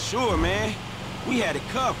there. Yeah, sure, man. We had it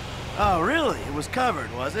covered. Oh, really? It was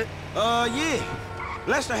covered, was it? Yeah.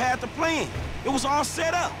 Lester had the plan. It was all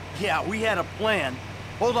set up. Yeah, we had a plan.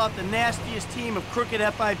 Hold off the nastiest team of crooked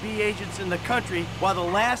FIB agents in the country while the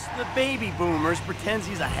last of the baby boomers pretends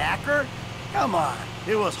he's a hacker? Come on,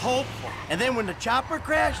 it was hopeful. And then when the chopper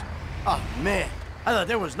crashed, Oh, man. I thought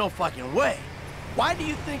there was no fucking way. Why do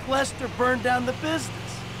you think Lester burned down the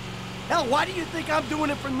business? Hell, why do you think I'm doing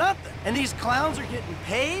it for nothing? And these clowns are getting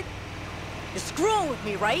paid? You're screwing with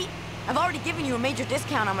me, right? I've already given you a major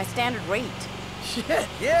discount on my standard rate. Shit,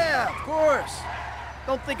 yeah, of course.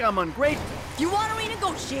 Don't think I'm ungrateful. If you want to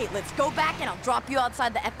renegotiate, let's go back and I'll drop you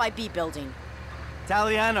outside the FIB building.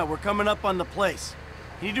 Taliana, we're coming up on the place.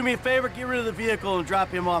 Can you do me a favor? Get rid of the vehicle and drop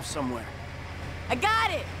him off somewhere. I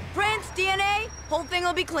got it! Prints, DNA, whole thing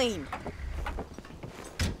will be clean.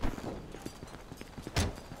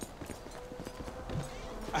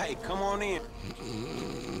 Hey, come on in.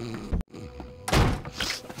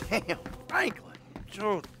 Damn, Franklin.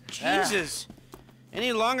 Oh, Jesus.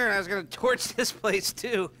 Any longer and I was gonna torch this place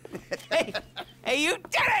too. Hey, you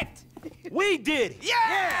did it! We did it!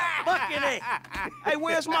 Yeah! Fucking A. Hey,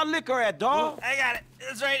 where's my liquor at, dog? I got it.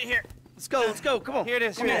 It's right here. Let's go, come on. Here it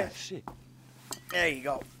is. Come here. Shit. There you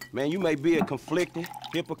go. Man, you may be a conflicted,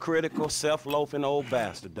 hypocritical, self-loafing old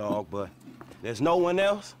bastard, dog, but there's no one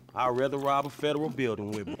else I'd rather rob a federal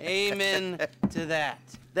building with me. Amen to that.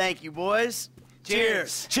 Thank you, boys.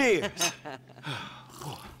 Cheers. Cheers.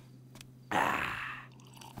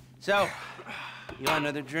 So, you want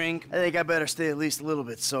another drink? I think I better stay at least a little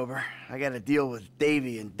bit sober. I got to deal with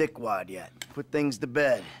Davy and Dickwad yet. Put things to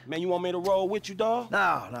bed. Man, you want me to roll with you, dog? No,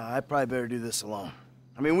 I probably better do this alone.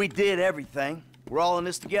 I mean, we did everything. We're all in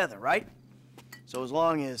this together, right? So as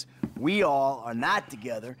long as we all are not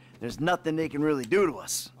together, there's nothing they can really do to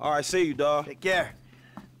us. All right, see you, dog. Take care.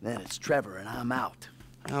 Then it's Trevor and I'm out.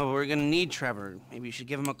 Oh, we're gonna need Trevor. Maybe you should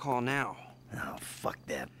give him a call now. Oh, fuck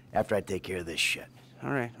that. After I take care of this shit.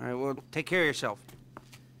 All right, well, take care of yourself.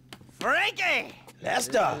 Frankie!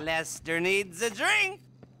 Lester! Lester needs a drink!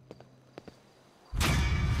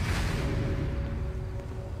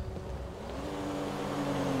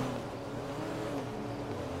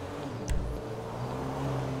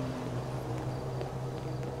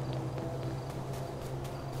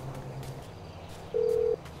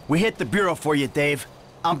 We hit the bureau for you, Dave.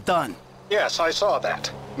 I'm done. Yes, I saw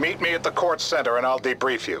that. Meet me at the court center and I'll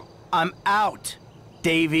debrief you. I'm out,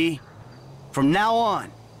 Davy. From now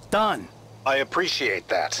on, done. I appreciate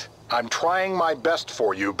that. I'm trying my best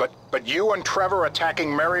for you, but you and Trevor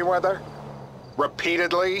attacking Merriweather?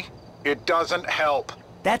 Repeatedly? It doesn't help.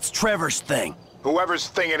 That's Trevor's thing. Whoever's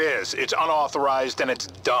thing it is, it's unauthorized and it's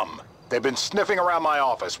dumb. They've been sniffing around my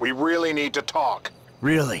office. We really need to talk.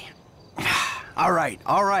 Really? All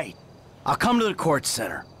right. I'll come to the court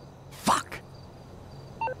center. Fuck.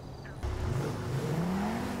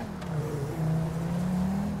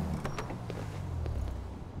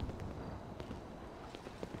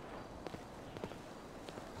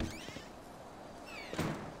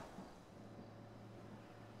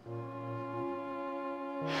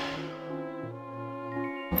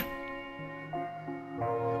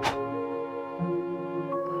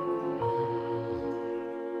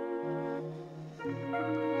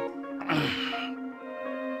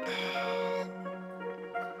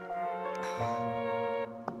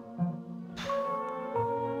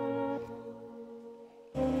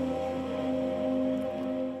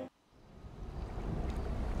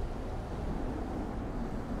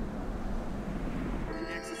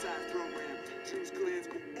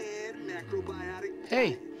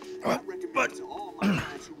 Hey. But...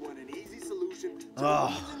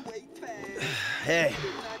 oh. Hey.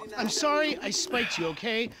 I'm sorry I spiked you,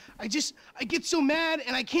 okay? I get so mad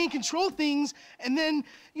and I can't control things, and then,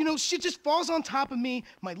 you know, shit just falls on top of me.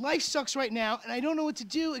 My life sucks right now, and I don't know what to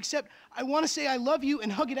do except I want to say I love you and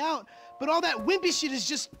hug it out, but all that wimpy shit is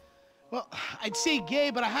just, well, I'd say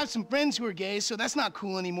gay, but I have some friends who are gay, so that's not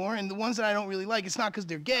cool anymore, and the ones that I don't really like, it's not because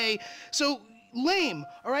they're gay, so... lame,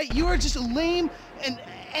 all right? You are just a lame and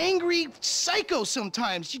angry psycho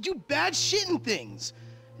sometimes. You do bad shit and things.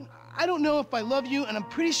 I don't know if I love you, and I'm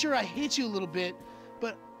pretty sure I hate you a little bit,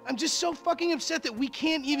 but I'm just so fucking upset that we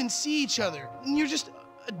can't even see each other. And you're just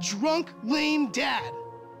a drunk, lame dad.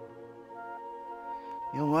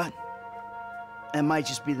 You know what? That might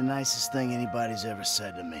just be the nicest thing anybody's ever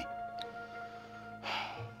said to me.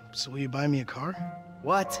 So will you buy me a car?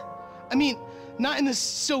 What? I mean, not in the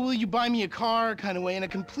so will you buy me a car kind of way, in a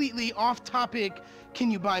completely off-topic, can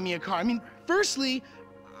you buy me a car? I mean, firstly,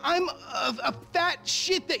 I'm a fat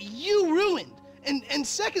shit that you ruined. And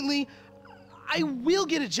secondly, I will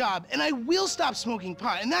get a job, and I will stop smoking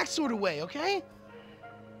pot, in that sort of way, okay?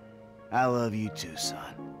 I love you too,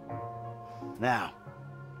 son. Now,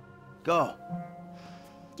 go.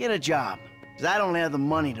 Get a job, because I don't have the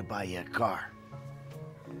money to buy you a car.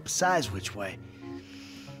 Besides which way,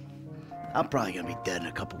 I'm probably gonna be dead in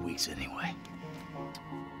a couple weeks anyway.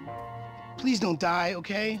 Please don't die,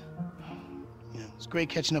 okay? Yeah, it's great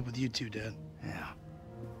catching up with you two, Dad. Yeah.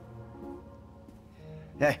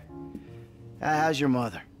 Hey, how's your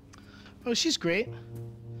mother? Oh, she's great.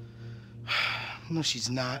 No, she's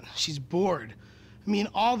not. She's bored. I mean,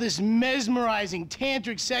 all this mesmerizing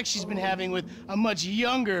tantric sex she's been having with a much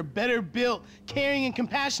younger, better built, caring and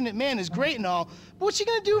compassionate man is great and all, but what's she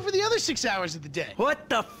gonna do for the other 6 hours of the day? What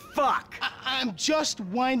the fuck? I'm just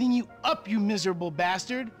winding you up, you miserable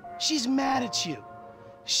bastard. She's mad at you.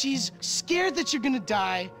 She's scared that you're gonna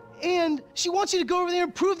die, and she wants you to go over there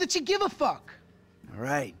and prove that you give a fuck. All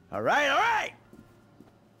right.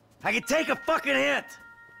 I can take a fucking hint.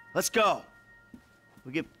 Let's go.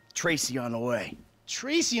 We'll get Tracy on the way.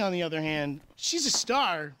 Tracy, on the other hand, she's a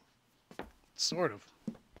star. Sort of.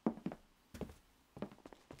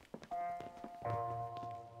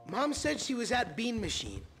 Mom said she was at Bean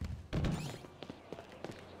Machine.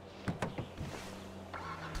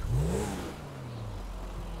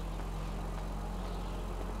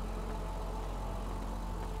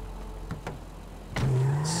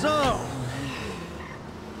 So,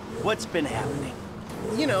 what's been happening?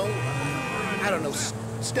 You know, I don't know,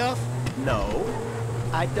 stuff? No,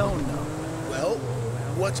 I don't know. Well,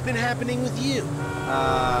 what's been happening with you?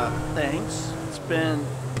 Thanks.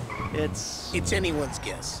 It's anyone's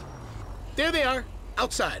guess. There they are,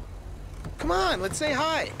 outside. Come on, let's say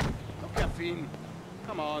hi. No caffeine.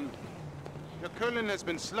 Come on. Your Cullen has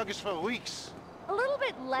been sluggish for weeks. A little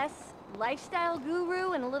bit less lifestyle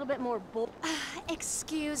guru and a little bit more bull.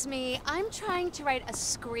 Excuse me, I'm trying to write a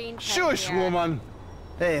screenplay. Shush, here. woman.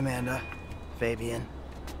 Hey, Amanda. Fabian.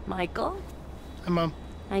 Michael? Hi, Mom.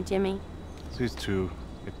 Hi, Jimmy. These two,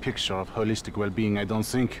 a picture of holistic well-being, I don't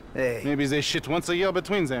think. Hey. Maybe they shit once a year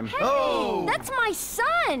between them. Hey, oh! That's my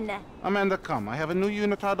son! Amanda, come. I have a new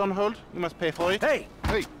unitard on hold. You must pay for it. Hey!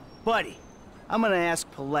 Hey! Buddy, I'm gonna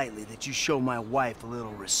ask politely that you show my wife a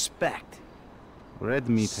little respect. Red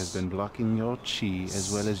meat has been blocking your chi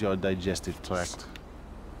as well as your digestive tract.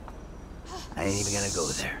 I ain't even gonna go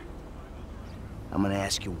there. I'm gonna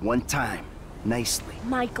ask you one time, nicely.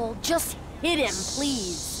 Michael, just hit him,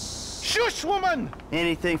 please. Shush, woman!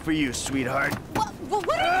 Anything for you, sweetheart.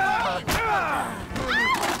 What are you doing?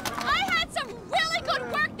 I had some really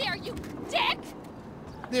good work there, you dick!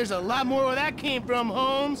 There's a lot more where that came from,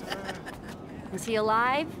 Holmes. Is he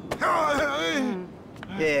alive?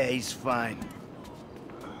 Yeah, he's fine.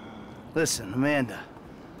 Listen, Amanda.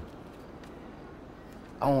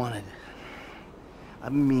 I'm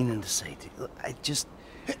meaning to say to you,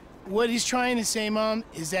 What he's trying to say, Mom,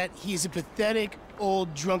 is that he's a pathetic,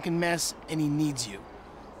 old, drunken mess, and he needs you.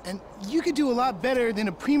 And you could do a lot better than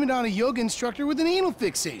a prima donna yoga instructor with an anal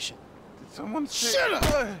fixation. Did someone say...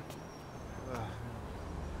 Shut up!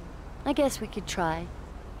 I guess we could try.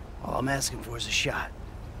 All I'm asking for is a shot.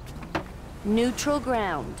 Neutral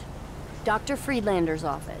ground. Dr. Friedlander's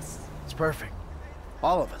office. It's perfect.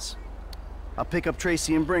 All of us. I'll pick up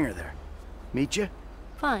Tracy and bring her there. Meet you?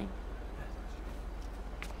 Fine.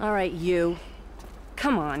 All right, you.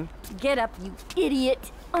 Come on, get up, you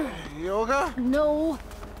idiot. Yoga? No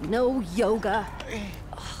yoga.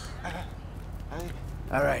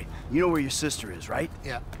 All right, you know where your sister is, right?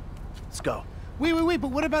 Yeah. Let's go. Wait, but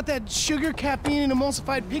what about that sugar, caffeine, and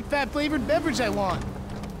emulsified pig fat flavored beverage I want?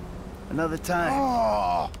 Another time.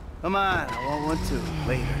 Oh! Come on, I want one too.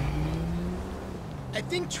 Later. I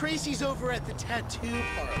think Tracy's over at the tattoo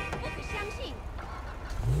parlor.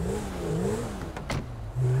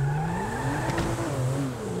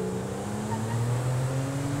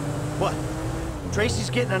 What? Tracy's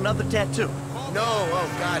getting another tattoo? No,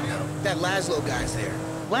 oh God, no. That Laszlo guy's there.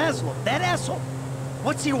 Laszlo? That asshole?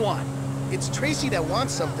 What's he want? It's Tracy that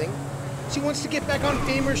wants something. She wants to get back on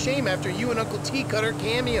Fame or Shame after you and Uncle T cut her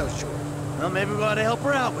cameo short. Well, maybe we ought to help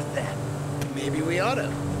her out with that. Maybe we ought to.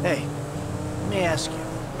 Hey, let me ask you.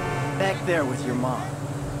 Back there with your mom.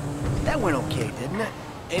 That went okay, didn't it?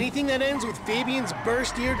 Anything that ends with Fabian's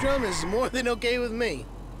burst eardrum is more than okay with me.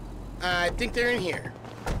 I think they're in here.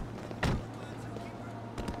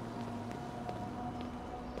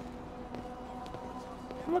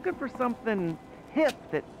 I'm looking for something hip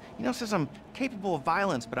that, says I'm capable of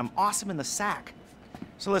violence, but I'm awesome in the sack.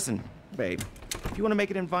 So listen, babe, if you want to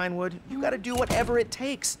make it in Vinewood, you gotta do whatever it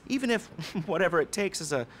takes, even if whatever it takes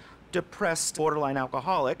is a depressed borderline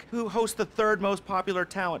alcoholic who hosts the third most popular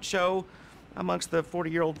talent show amongst the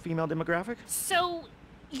 40-year-old female demographic. So,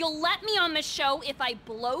 you'll let me on the show if I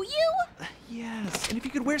blow you? Yes, and if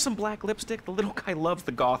you could wear some black lipstick, the little guy loves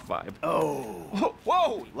the goth vibe. Oh.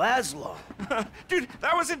 Whoa! Laszlo. Dude,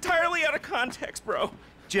 that was entirely out of context, bro.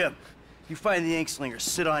 Jim, you find the ink slinger,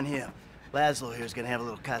 sit on him. Laszlo here's gonna have a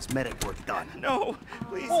little cosmetic work done. No,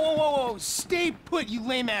 please. Whoa, whoa, whoa, whoa. Stay put, you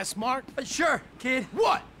lame-ass Mark. Sure, kid.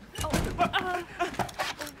 What?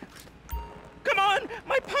 Come on!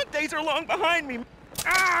 My punk days are long behind me.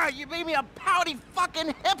 Ah! You made me a pouty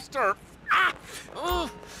fucking hipster. Ah! Ugh.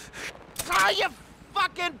 Ah, you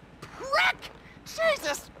fucking prick!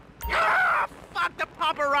 Jesus! Ah! Fuck the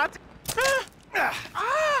paparazzi! Ah!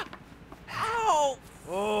 Ah! Ow!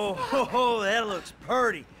 Oh, that looks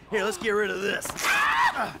purty. Here, let's get rid of this.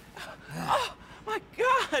 Ah! Oh, my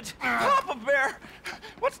God! Papa Bear!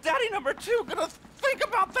 What's Daddy number 2 gonna think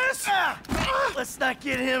about this? Let's not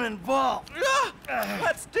get him involved.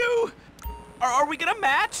 Let's do. Are we gonna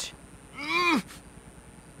match?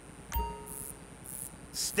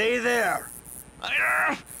 Stay there.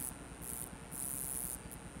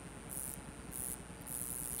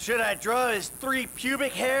 Should I draw his 3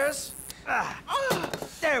 pubic hairs?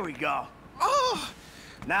 There we go. Oh,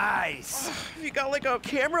 nice. You got like a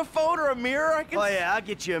camera phone or a mirror I can... Oh yeah, I'll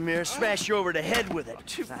get you a mirror, smash you over the head with it.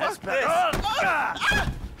 Fuck this.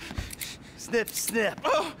 Snip, snip.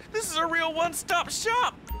 Oh, this is a real one-stop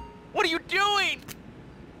shop. What are you doing?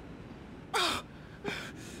 Oh,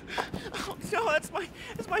 no, that's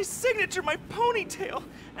my signature, my ponytail.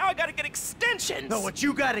 Now I gotta get extensions. No, what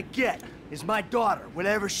you gotta get is my daughter,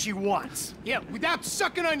 whatever she wants. Yeah, without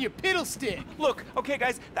sucking on your piddle stick. Look, okay,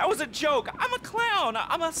 guys, that was a joke. I'm a clown.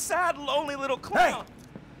 I'm a sad, lonely little clown. Hey,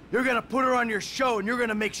 you're gonna put her on your show, and you're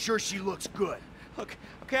gonna make sure she looks good. Look,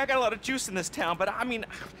 okay, I got a lot of juice in this town, but I mean,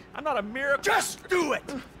 I'm not a miracle. Just do it!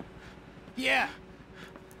 Yeah.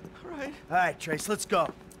 All right. All right, Trace, let's go.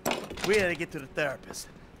 We gotta get to the therapist.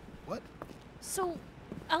 What? So,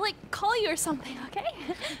 I'll, like, call you or something, okay?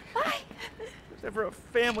 Bye. If there's ever a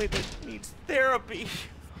family that needs therapy,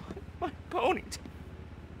 my ponytail.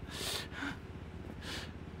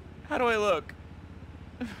 How do I look?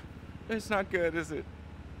 It's not good, is it?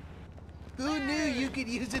 Who knew you could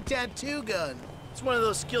use a tattoo gun? It's one of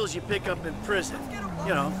those skills you pick up in prison.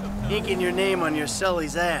 You know, inking your name on your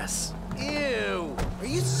cellie's ass. Ew. Are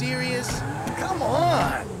you serious? Come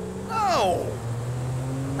on. No.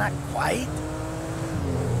 Not quite.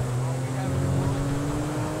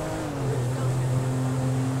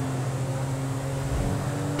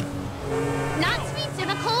 Not to be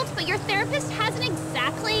difficult, but your therapist hasn't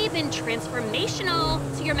exactly been transformational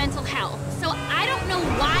to your mental health. So I don't know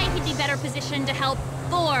why he'd be better positioned to help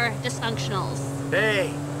 4 dysfunctionals.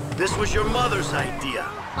 Hey, this was your mother's idea.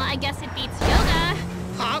 Well, I guess it beats yoga.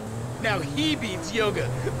 Pop? Now he beats yoga.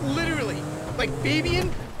 Literally. Like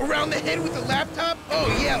babying around the head with a laptop?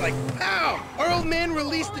 Oh yeah, like pow! Our old man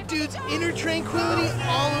released the dude's inner tranquility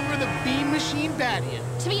all over the beam machine batting.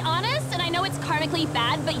 To be honest, and I know it's karmically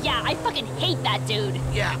bad, but yeah, I fucking hate that dude.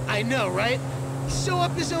 Yeah, I know, right? He's so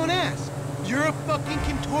up his own ass. You're a fucking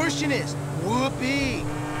contortionist. Whoopee.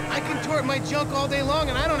 I contort my junk all day long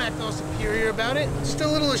and I don't act all superior about it. Just a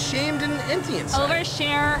little ashamed and empty inside.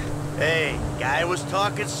 Overshare. Hey, guy was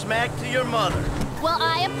talking smack to your mother. Well,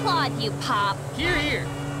 I applaud you, Pop. Here, here.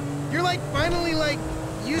 You're like finally like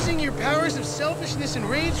using your powers of selfishness and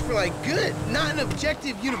rage for like good. Not an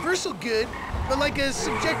objective universal good, but like a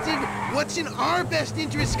subjective what's in our best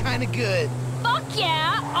interest kind of good. Fuck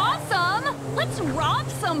yeah, awesome. Let's rob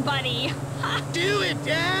somebody. Do it,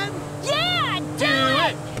 Dad. Yeah, do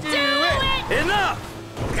it. Do it.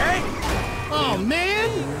 Enough, okay? Oh, man.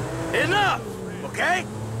 Enough, okay?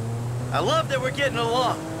 I love that we're getting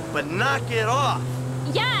along, but knock it off.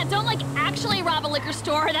 Yeah, don't like actually rob a liquor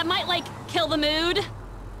store. That might like kill the mood.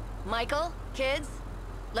 Michael, kids,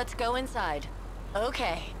 let's go inside.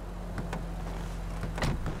 Okay.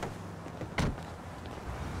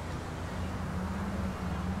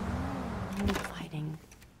 Fighting.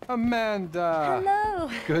 Amanda! Hello!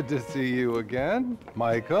 Good to see you again.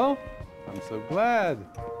 Michael, I'm so glad.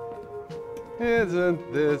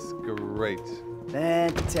 Isn't this great?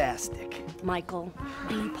 Fantastic. Michael,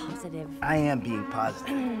 be positive. I am being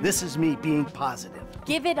positive. This is me being positive.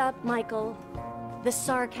 Give it up, Michael. The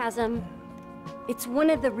sarcasm, it's one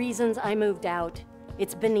of the reasons I moved out.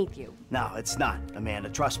 It's beneath you. No, it's not, Amanda.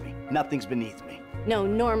 Trust me. Nothing's beneath me. No,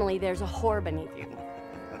 normally there's a whore beneath you.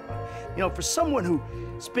 You know, for someone who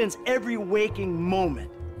spends every waking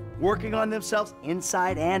moment working on themselves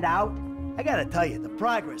inside and out, I gotta tell you, the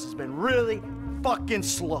progress has been really fucking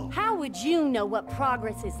slow. How would you know what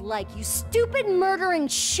progress is like, you stupid murdering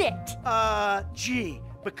shit? Gee,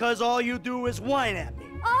 because all you do is whine at me.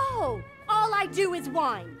 Oh, all I do is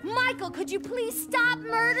whine. Michael, could you please stop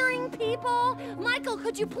murdering people? Michael,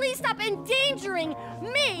 could you please stop endangering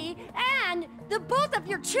me and the both of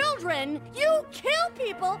your children? You kill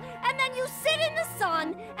people, and then you sit in the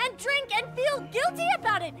sun and drink and feel guilty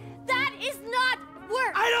about it. That is not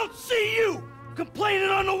work. I don't see you complaining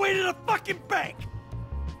on the way to the fucking bank.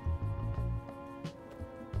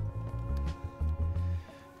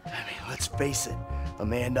 I mean, let's face it,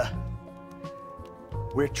 Amanda.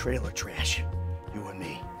 We're trailer trash, you and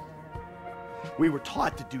me. We were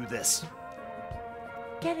taught to do this.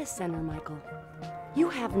 Get a center, Michael. You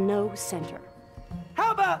have no center.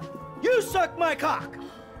 How about you suck my cock?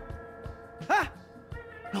 Huh?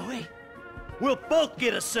 No, wait. We'll both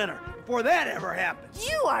get a center before that ever happens.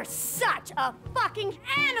 You are such a fucking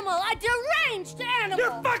animal, a deranged animal!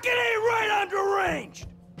 You're fucking ain't right, I'm deranged!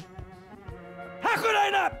 How could I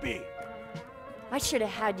not be? I should have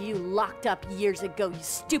had you locked up years ago, you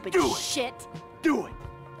stupid shit. Do it.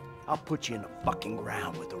 I'll put you in the fucking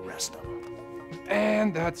ground with the rest of them.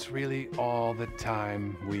 And that's really all the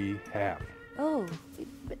time we have. Oh,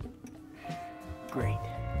 great.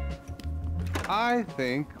 I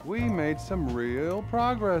think we made some real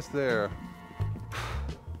progress there.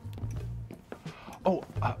 Oh,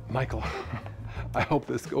 Michael, I hope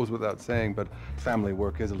this goes without saying, but family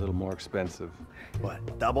work is a little more expensive.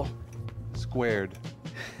 What, double? Squared.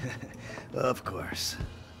 Of course.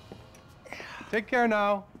 Take care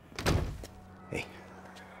now. Hey,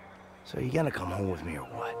 so you gonna come home with me or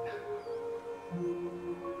what?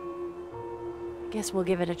 Guess we'll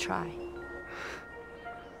give it a try.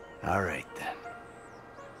 All right, then.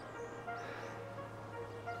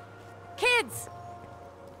 Kids!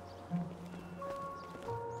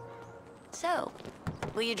 So,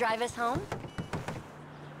 will you drive us home?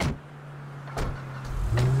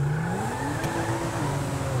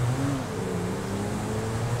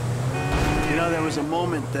 You know, there was a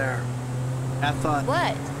moment there. I thought...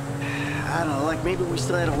 What? I don't know, like maybe we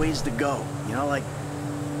still had a ways to go. You know, like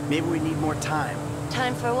maybe we need more time.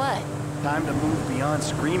 Time for what? Time to move beyond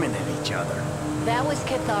screaming at each other. That was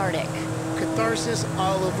cathartic. Catharsis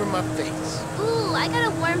all over my face. Ooh, I got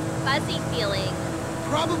a warm, fuzzy feeling.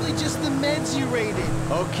 Probably just the meds you raided.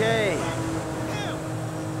 Okay.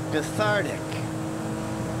 Cathartic.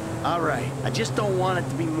 All right, I just don't want it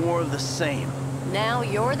to be more of the same. Now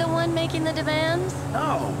you're the one making the demands?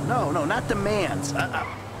 No, not demands.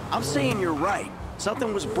 I'm saying you're right.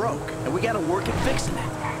 Something was broke, and we gotta work at fixing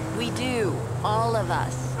it. We do, all of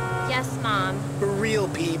us. Yes, Mom. For real,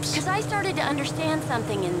 peeps. Because I started to understand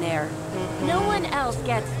something in there. No one else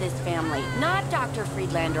gets this family. Not Dr.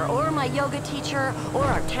 Friedlander, or my yoga teacher, or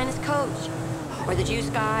our tennis coach, or the juice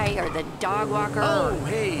guy, or the dog walker. Oh,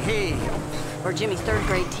 hey. Or Jimmy's third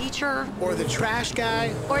grade teacher. Or the trash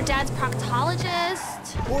guy. Or Dad's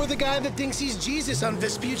proctologist. Or the guy that thinks he's Jesus on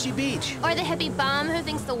Vespucci Beach. Or the hippie bum who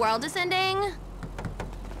thinks the world is ending.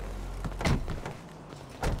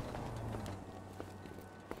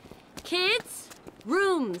 Kids,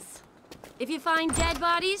 rooms. If you find dead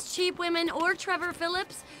bodies, cheap women, or Trevor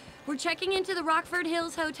Phillips, we're checking into the Rockford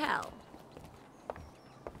Hills Hotel.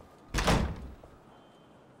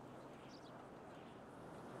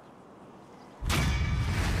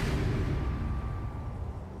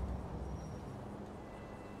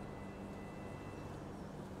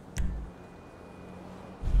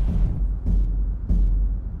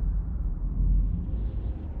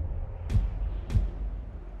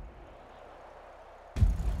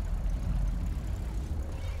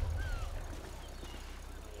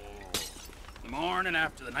 Morning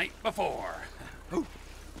after the night before. Ooh.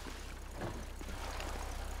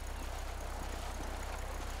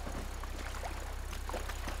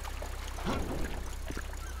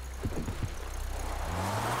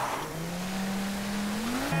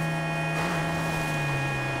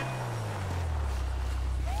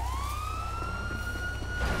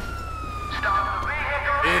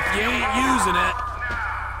 If you ain't using it,